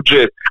beautiful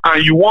dress,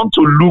 and you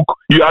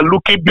are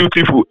looking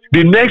beautiful,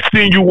 the next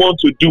thing you want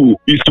to do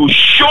is to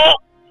show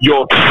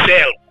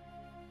yourself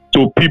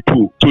to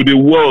people, to the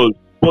world.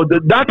 But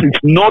that is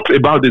not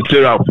about the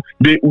seraph.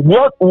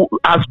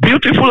 As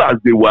beautiful as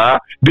they were,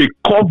 they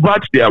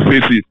covered their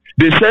faces.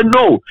 They said,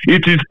 no,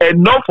 it is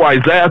enough for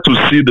Isaiah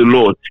to see the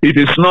Lord. It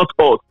is not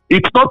us.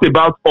 It's not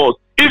about us.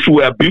 If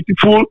we are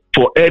beautiful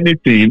for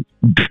anything,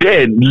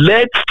 then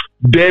let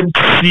them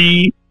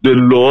see the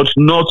Lord,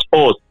 not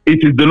us.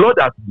 It is the Lord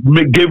that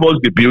gave us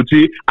the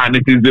beauty, and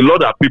it is the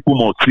Lord that people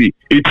must see.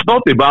 It's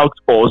not about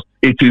us.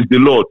 It is the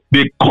Lord.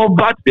 They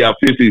covered their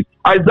faces.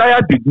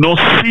 Isaiah did not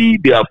see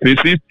their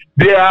faces.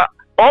 Their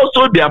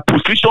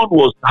position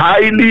was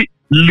highly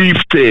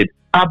lifted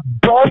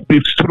above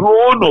the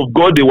throne of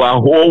God. They were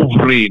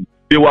hovering.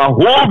 They were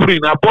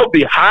hovering above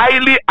the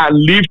highly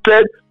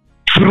lifted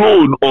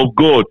throne of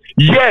God.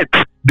 Yet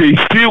they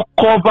still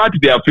covered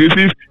their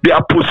faces.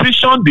 Their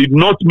position did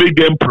not make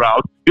them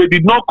proud. They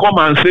did not come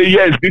and say,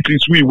 yes, this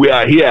is we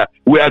are here.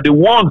 We are the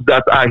ones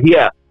that are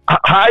here,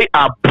 high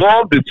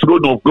above the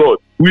throne of God.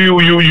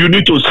 You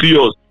need to see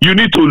us. You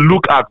need to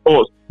look at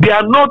us. They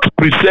are not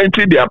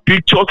presenting their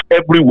pictures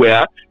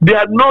everywhere. They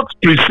are not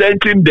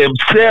presenting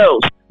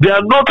themselves. They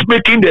are not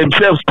making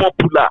themselves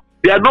popular.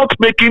 They are not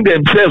making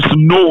themselves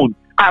known.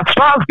 As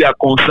far as they are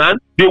concerned,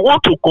 they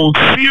want to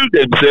conceal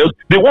themselves.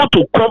 They want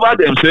to cover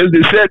themselves.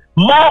 They said,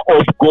 more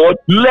of God,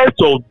 less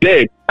of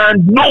them.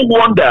 And no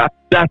wonder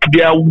that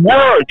their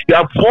words,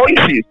 their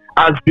voices,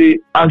 as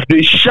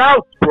they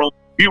shout from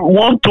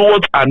one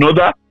towards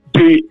another,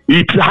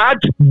 it had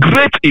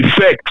great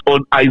effect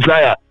on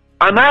Isaiah.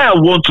 And I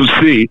want to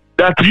say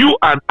that you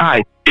and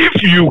I,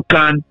 if you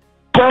can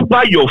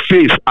cover your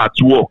face at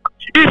work,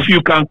 if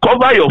you can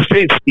cover your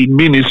face in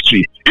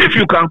ministry, if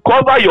you can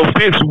cover your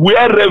face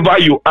wherever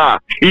you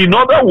are, in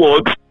other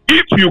words,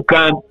 if you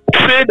can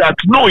say that,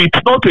 no, it's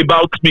not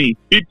about me.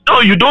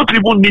 You don't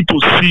even need to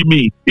see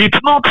me. It's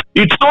not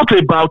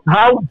about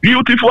how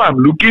beautiful I'm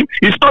looking.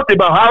 It's not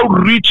about how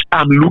rich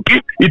I'm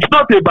looking. It's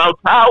not about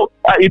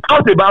it's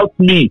not about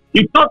me.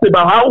 It's not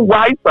about how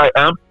wise I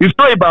am. It's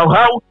not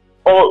about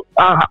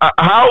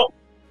how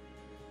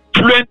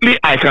fluently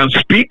I can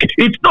speak.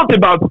 It's not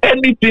about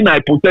anything I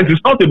possess.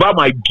 It's not about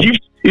my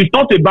gift. It's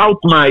not about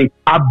my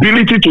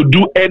ability to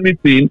do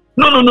anything.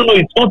 No.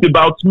 It's not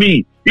about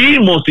me. He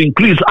must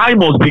increase. I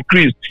must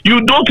decrease.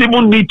 You don't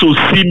even need to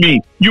see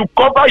me. You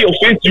cover your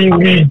face.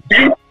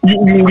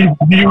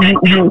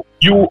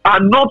 You are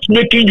not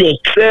making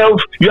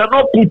yourself. You are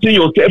not putting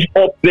yourself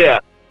up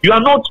there. You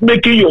are not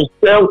making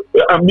yourself.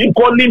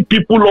 Calling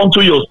people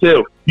onto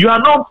yourself. You are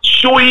not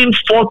showing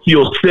forth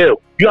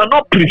yourself. You are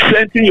not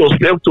presenting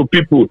yourself to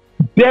people.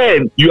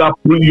 Then you are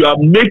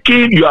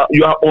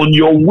on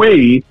your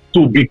way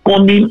to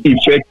becoming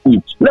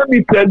effective. Let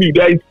me tell you,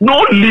 there is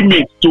no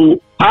limit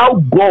to how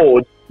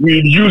God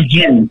will use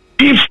you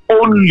if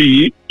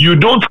only you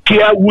don't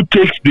care who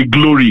takes the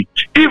glory.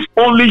 If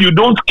only you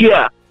don't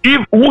care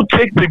who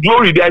takes the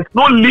glory. There is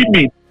no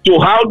limit to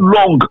how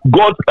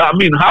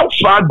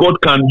far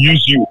God can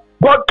use you.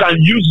 God can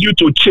use you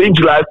to change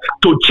life,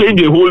 to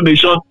change a whole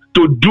nation,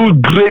 to do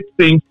great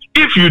things.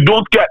 If you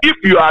don't care, if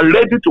you are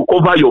ready to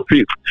cover your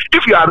face,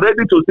 if you are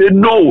ready to say,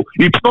 no,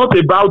 it's not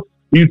about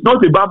It's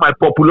not about my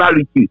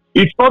popularity.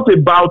 It's not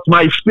about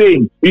my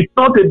fame. It's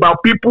not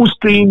about people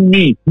seeing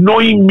me,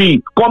 knowing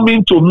me,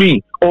 coming to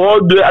me,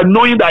 or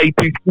knowing that it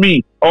is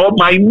me, or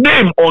my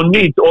name on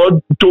it,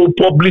 or to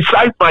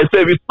publicize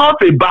myself. It's not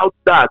about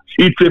that.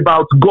 It's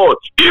about God.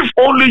 If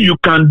only you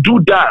can do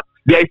that,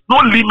 there is no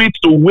limit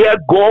to where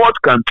God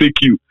can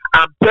take you.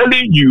 I'm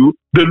telling you,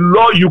 the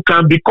Lord, you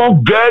can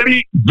become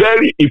very,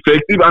 very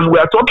effective. And we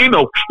are talking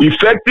of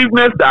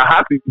effectiveness that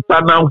has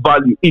eternal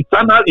value,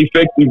 eternal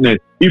effectiveness,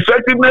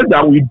 effectiveness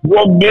that will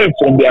draw men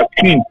from their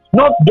sins,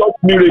 not just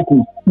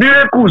miracles.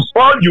 Miracles,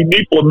 all you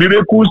need for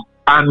miracles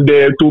and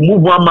to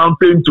move one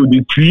mountain to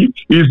the sea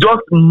is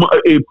just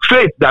a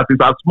faith that is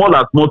as small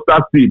as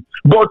mustard seed.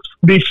 But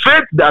the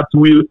faith that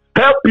will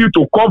help you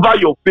to cover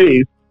your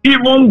face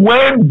even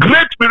when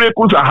great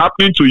miracles are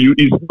happening to you,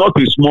 is not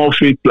a small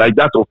faith like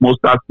that of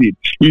mustard seed.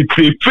 It's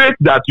a faith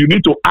that you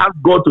need to ask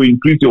God to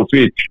increase your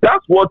faith.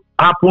 That's what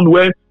happened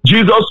when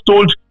Jesus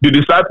told the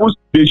disciples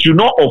they should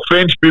not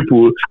offend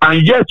people,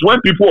 and yet when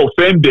people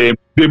offend them,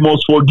 they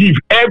must forgive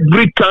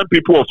every time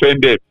people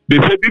offend them. They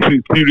said, this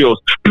is serious.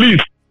 Please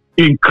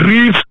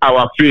increase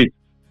our faith.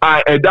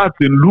 That's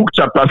in Luke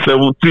chapter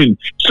 17.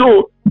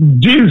 So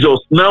Jesus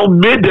now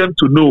made them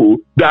to know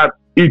that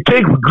it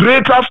takes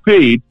greater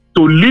faith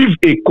to live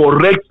a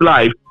correct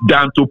life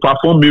than to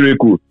perform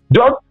miracles.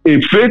 Just a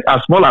faith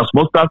as small as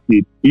mustard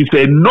seed is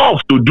enough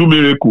to do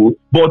miracles,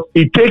 but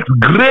it takes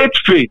great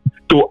faith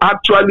to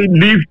actually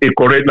live a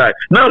correct life.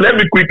 Now let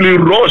me quickly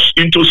rush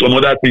into some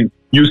other things.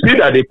 You see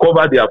that they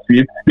cover their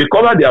feet. They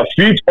cover their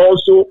feet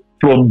also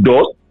from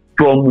dust.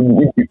 Thank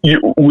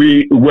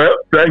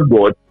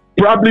God,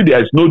 probably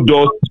there is no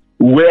dust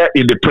where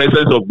in the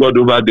presence of God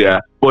over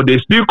there, but they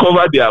still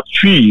cover their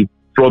feet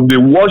from the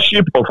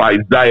worship of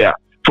Isaiah.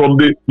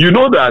 You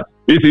know that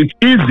it is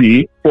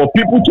easy for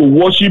people to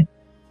worship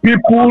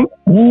people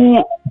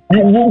whom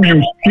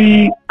you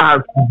see as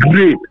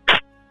great.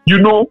 You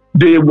know,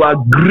 they were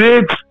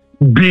great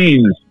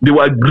beings. They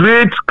were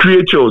great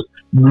creatures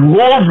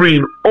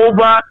hovering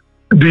over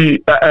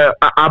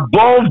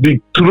above the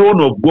throne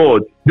of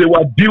God. They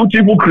were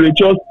beautiful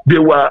creatures. They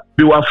were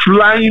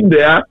flying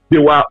there. They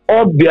were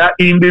up there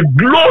in the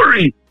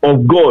glory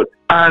of God.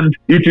 And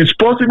it is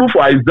possible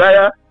for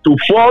Isaiah to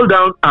fall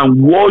down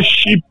and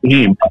worship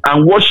him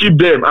and worship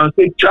them and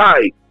say,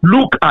 "Child,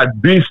 look at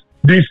these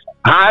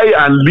high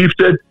and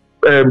lifted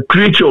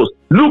creatures.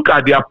 Look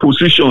at their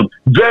position,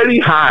 very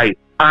high."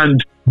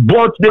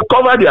 But they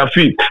covered their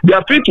feet.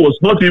 Their feet was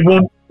not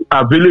even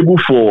available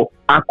for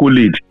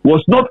accolade,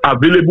 was not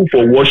available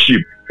for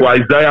worship, for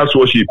Isaiah's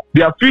worship.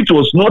 Their feet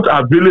was not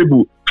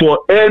available for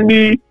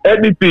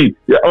anything.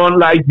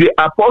 Unlike the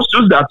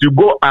apostles that you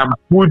go and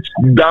put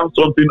down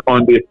something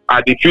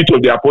at the feet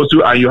of the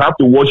apostle and you have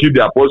to worship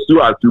the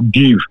apostle as you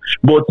give.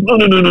 But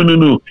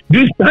no.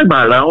 This time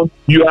around,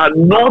 you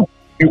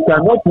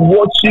cannot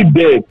worship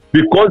them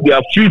because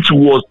their feet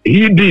was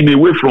hidden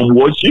away from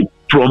worship,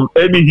 from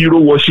any hero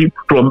worship,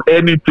 from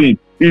anything.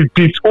 It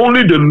is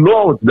only the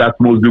Lord that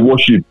must be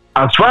worshipped.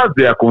 As far as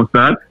they are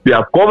concerned, they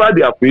have covered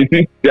their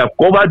faces, they have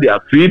covered their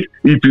feet.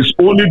 It is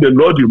only the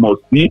Lord you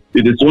must see.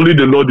 It is only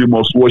the Lord you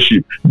must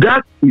worship.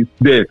 That is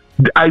there.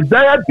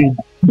 Isaiah did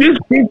these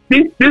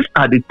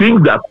are the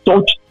things that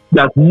touch,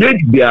 that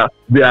make their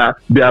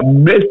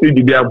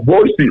message, their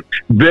voices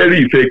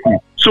very effective.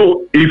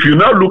 So if you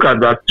now look at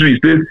verse 3,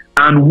 it says,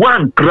 "And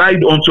one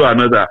cried unto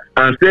another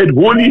and said,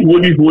 Holy,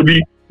 holy,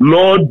 holy,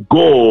 Lord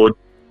God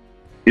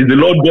is the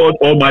Lord God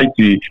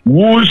Almighty,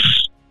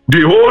 whose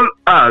the whole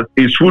earth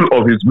is full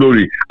of his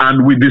glory."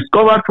 And we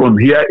discovered from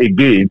here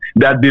again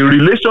that the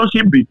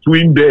relationship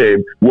between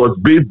them was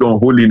based on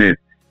holiness.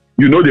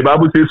 You know, the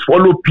Bible says,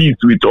 "Follow peace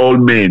with all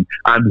men,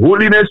 and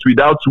holiness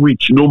without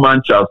which no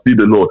man shall see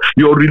the Lord."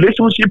 Your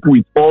relationship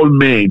with all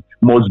men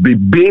must be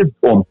based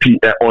on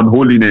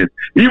holiness.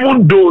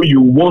 Even though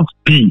you want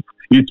peace,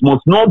 it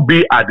must not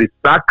be at the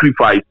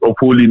sacrifice of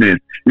holiness.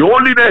 Your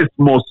holiness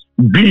must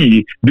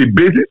be the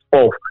basis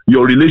of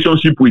your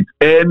relationship with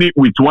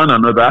one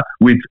another,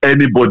 with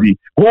anybody.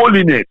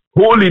 Holiness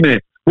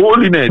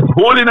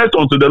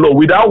unto the Lord.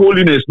 Without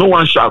holiness, no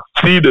one shall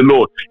see the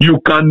Lord. You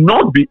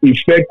cannot be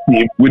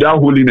effective without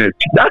holiness.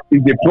 That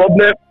is the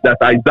problem that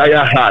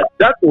Isaiah had.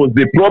 That was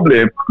the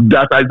problem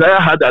that Isaiah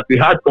had, that he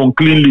had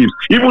unclean lips.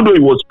 Even though he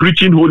was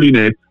preaching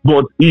holiness,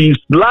 but his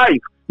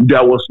life,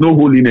 there was no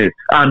holiness,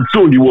 and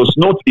so he was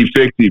not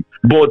effective.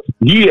 But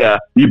here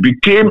he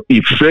became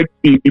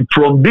effective.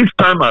 From this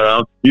time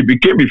around, he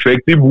became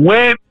effective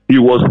when he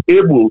was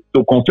able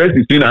to confess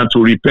his sin and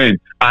to repent,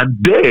 and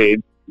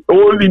then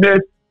holiness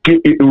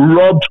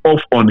rubbed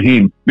off on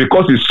him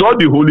because he saw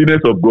the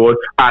holiness of God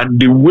and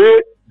the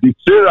way the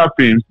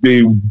seraphims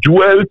they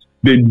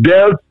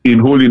dealt in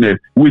holiness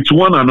with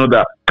one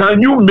another. Can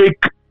you make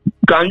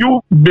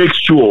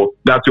sure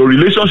that your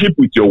relationship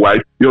with your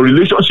wife, your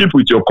relationship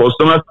with your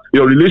customers,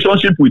 your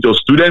relationship with your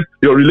students,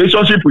 your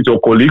relationship with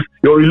your colleagues,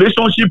 your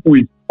relationship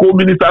with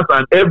co-ministers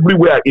and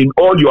everywhere in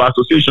all your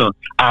associations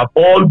are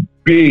all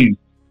based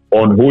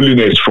on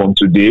holiness from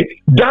today?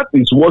 That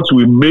is what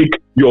will make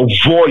your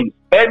voice,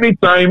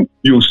 anytime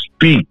you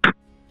speak,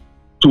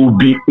 to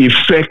be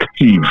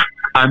effective,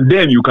 and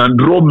then you can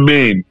draw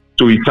men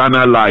to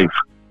eternal life.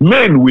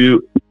 Men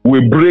will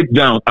break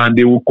down and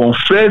they will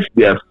confess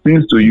their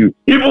sins to you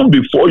even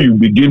before you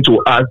begin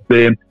to ask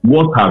them,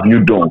 what have you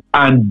done?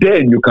 And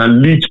then you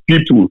can lead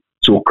people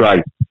to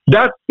Christ.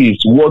 That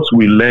is what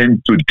we learn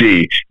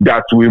today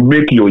that will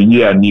make your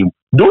year new.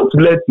 Don't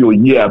let your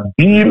year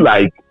be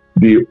like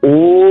the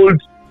old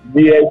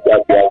years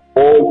that you have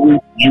always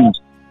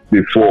used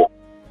before.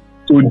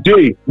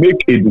 Today,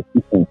 make a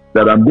decision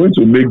that I'm going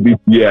to make this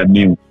year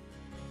new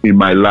in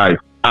my life.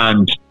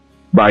 And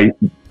by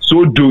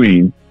so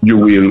doing, you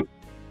will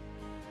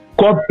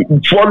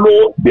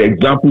follow the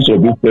examples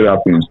of these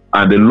therapies,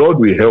 and the Lord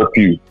will help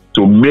you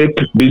to make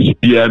this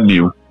year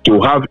new, to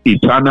have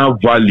eternal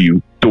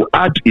value, to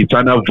add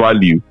eternal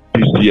value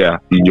this year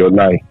in your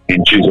life.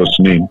 In Jesus'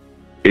 name,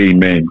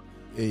 amen.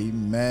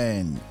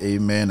 Amen,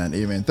 amen, and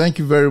amen. Thank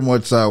you very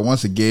much, sir,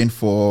 once again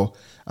for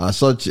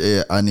such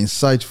an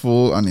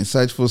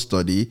insightful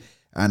study.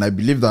 And I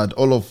believe that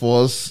all of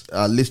us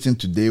listening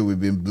today, we've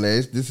been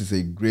blessed. This is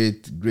a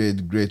great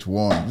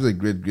one. This is a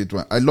great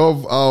one. I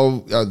love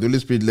how the Holy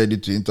Spirit led you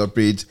to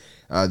interpret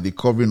the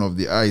covering of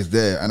the eyes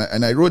there.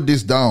 And I wrote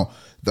this down.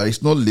 There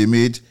is no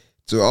limit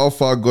to how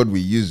far God will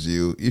use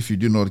you if you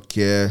do not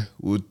care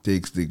who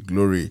takes the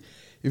glory.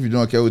 If you do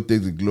not care who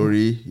takes the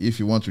glory, if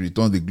you want to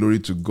return the glory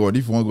to God,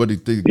 if you want God to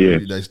take the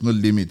glory, there is no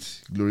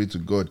limit. Glory to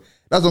God.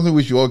 That's something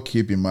we should all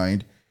keep in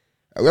mind.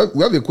 We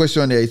have a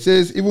question here. It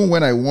says, even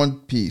when I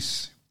want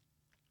peace,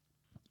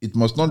 it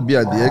must not be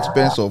at the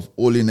expense of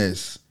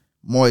holiness.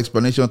 More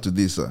explanation to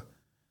this, sir.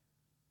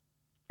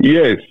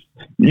 Yes.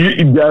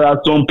 There are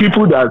some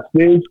people that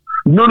say,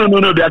 no,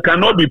 there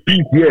cannot be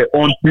peace here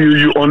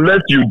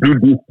unless you do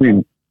this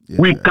thing. Yeah.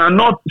 We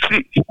cannot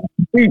see.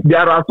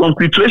 There are some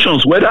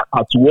situations, whether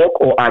at work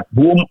or at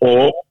home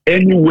or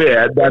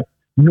anywhere, that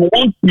you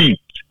want peace.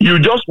 You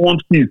just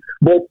want peace.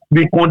 But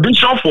the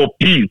condition for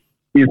peace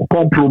is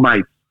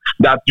compromise.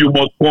 That you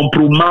must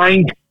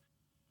compromise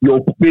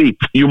your faith.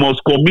 You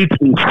must commit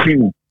a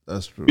sin.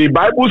 That's true. The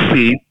Bible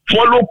says,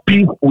 follow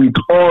peace with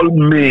all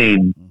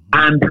men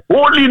and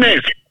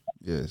holiness.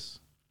 Yes.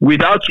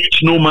 Without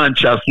which no man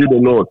shall see the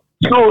Lord.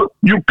 So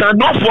you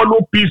cannot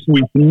follow peace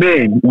with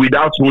men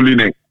without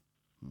holiness.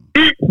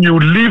 If you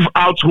leave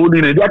out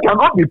holiness, there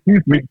cannot be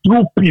peace with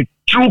true peace.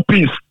 True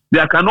peace.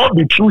 There cannot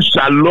be true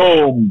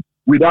shalom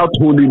without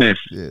holiness.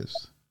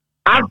 Yes.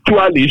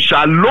 Actually,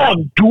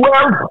 shalom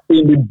dwells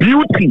in the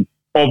beauty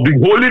of the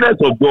holiness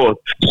of God.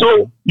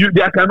 So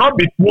there cannot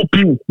be true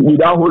peace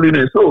without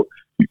holiness. So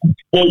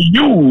for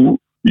you,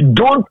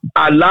 don't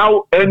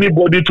allow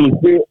anybody to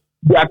say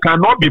there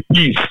cannot be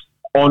peace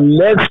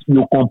unless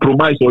you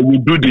compromise or you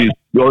do this,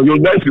 or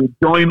unless you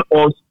join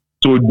us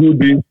to do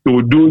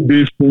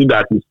this thing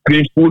that is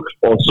painful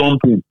or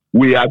something.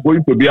 We are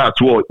going to be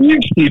at war.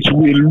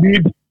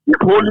 If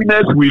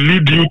holiness will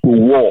lead you to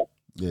war,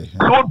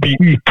 so be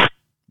it.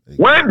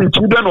 When the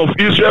children of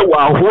Israel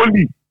were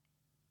holy,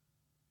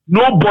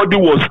 nobody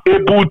was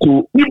able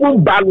to,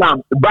 even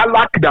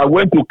Balak that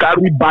went to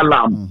carry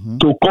Balaam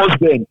to curse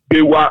them, he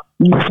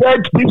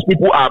said, these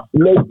people are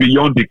blessed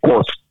beyond the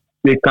curse.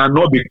 They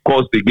cannot be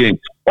cursed again.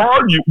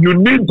 You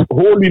need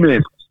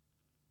holiness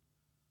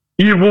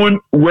even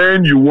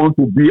when you want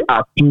to be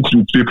at peace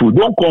with people.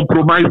 Don't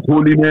compromise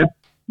holiness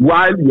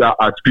while you are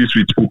at peace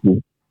with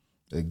people.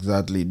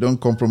 Exactly. Don't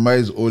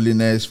compromise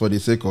holiness for the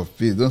sake of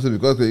peace. Don't say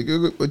because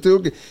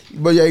okay,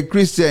 but you're a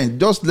Christian,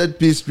 just let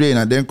peace reign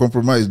and then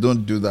compromise.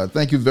 Don't do that.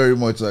 Thank you very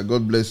much, sir.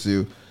 God bless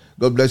you.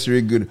 God bless you.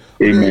 Very good.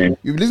 Amen.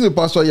 You've listened to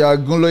Pastor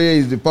Yagunloye.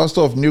 Is the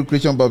pastor of New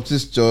Christian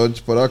Baptist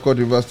Church, Port Harcourt,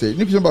 River State.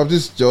 New Christian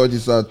Baptist Church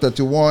is at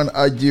 31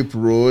 Ajip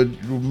Road.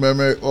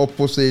 Remember,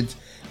 opposite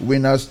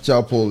Winners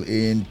Chapel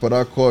in Port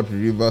Harcourt,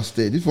 River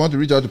State. If you want to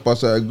reach out to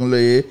Pastor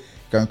Yagunloye,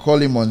 can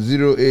call him on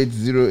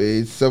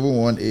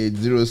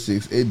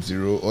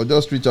 0808-718-0680 or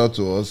just reach out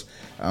to us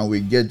and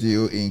we get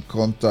you in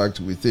contact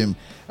with him.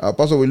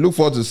 Pastor, we look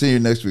forward to seeing you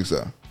next week,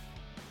 sir.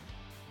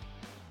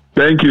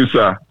 Thank you,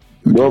 sir.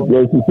 God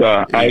bless you,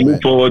 sir. Amen. I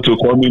look forward to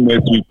coming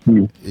next week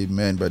too.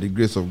 Amen. By the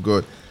grace of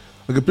God.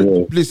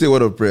 Okay, please say a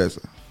word of prayer,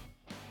 sir.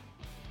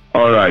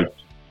 All right.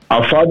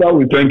 Our Father,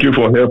 we thank you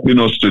for helping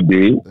us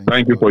today.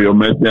 Thank you for your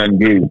mercy and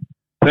grace.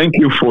 Thank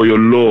you for your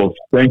love.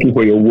 Thank you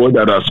for your word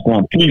that has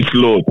come. Please,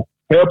 Lord,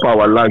 help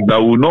our life that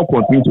will not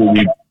continue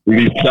to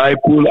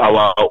recycle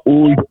our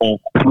old,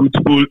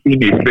 unfruitful,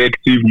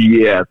 ineffective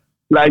years.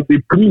 Like the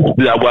priests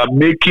that were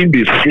making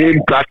the same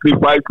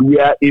sacrifice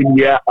year in,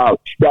 year out,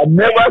 that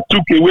never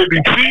took away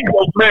the sins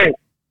of men.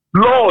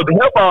 Lord,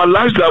 help our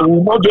lives that we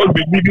will not just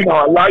be living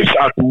our lives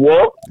at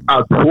work,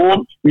 at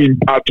home,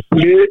 at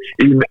play,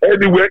 in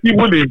anywhere,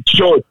 even in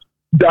church,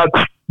 that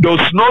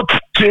does not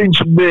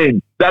change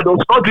men, that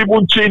does not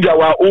even change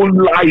our own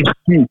lives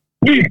too.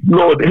 Please,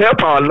 Lord,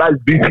 help our lives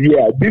this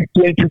year, this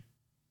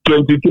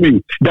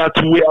 2023, that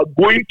we are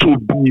going to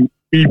be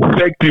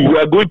effective, we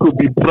are going to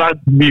be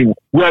brand new,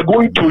 we are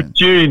going to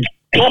change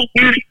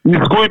something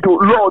is going to,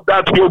 Lord,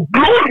 that your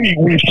glory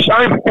will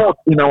shine forth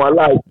in our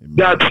life,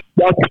 that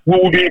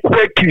will be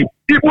effective,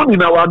 even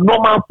in our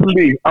normal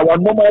play, our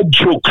normal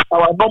jokes,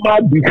 our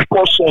normal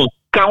discussions,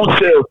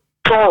 counsel,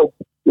 talk,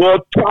 or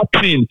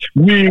chatting.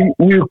 We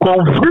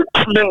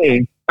convict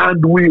men,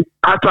 and we,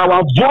 at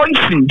our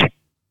voices,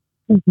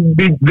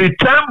 the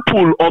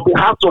temple of the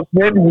heart of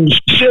men will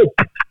shake,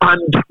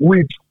 and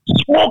with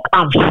smoke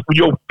and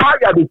your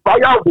fire, the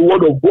fire of the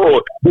word of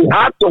God, the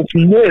heart of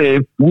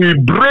men will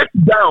break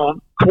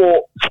down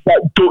to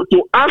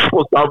ask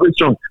for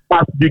salvation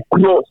at the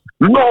cross.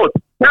 Lord,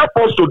 help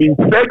us to be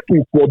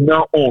effective from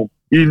now on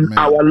in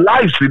our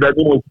lives in the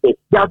name of Jesus,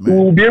 that we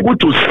will be able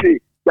to say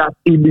that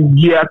in the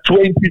year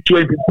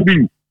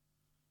 2023,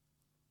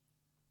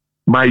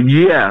 my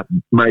year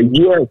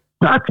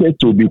started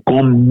to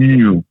become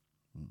new.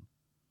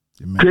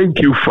 Amen. Thank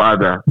you,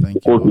 Father,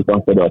 for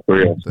answering our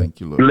prayer. Thank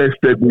you, Lord.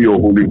 Blessed be your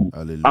holy name.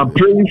 Hallelujah. I'm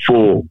praying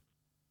for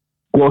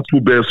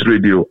Gospel Bells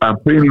Radio. I'm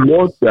praying,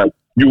 Lord, that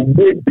you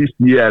make this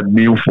year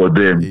new for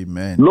them.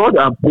 Amen. Lord,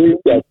 I'm praying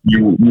that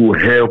you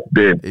help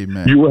them.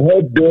 Amen. You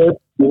help them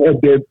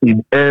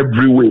in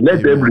every way.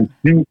 Let them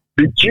receive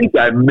the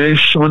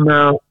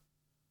three-dimensional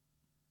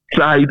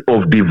side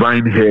of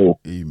divine help.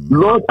 Amen.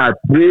 Lord, I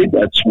pray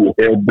that you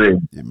help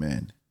them.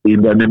 Amen.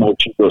 In the name of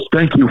Jesus.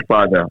 Thank you,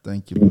 Father.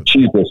 Thank you, In Lord.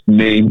 Jesus'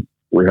 name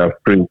we have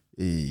prayed.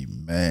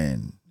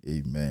 Amen.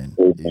 Amen.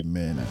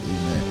 Amen.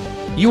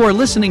 Amen. You are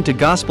listening to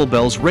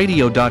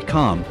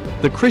GospelBellsRadio.com,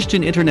 the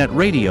Christian internet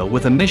radio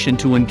with a mission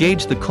to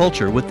engage the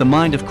culture with the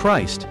mind of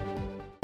Christ.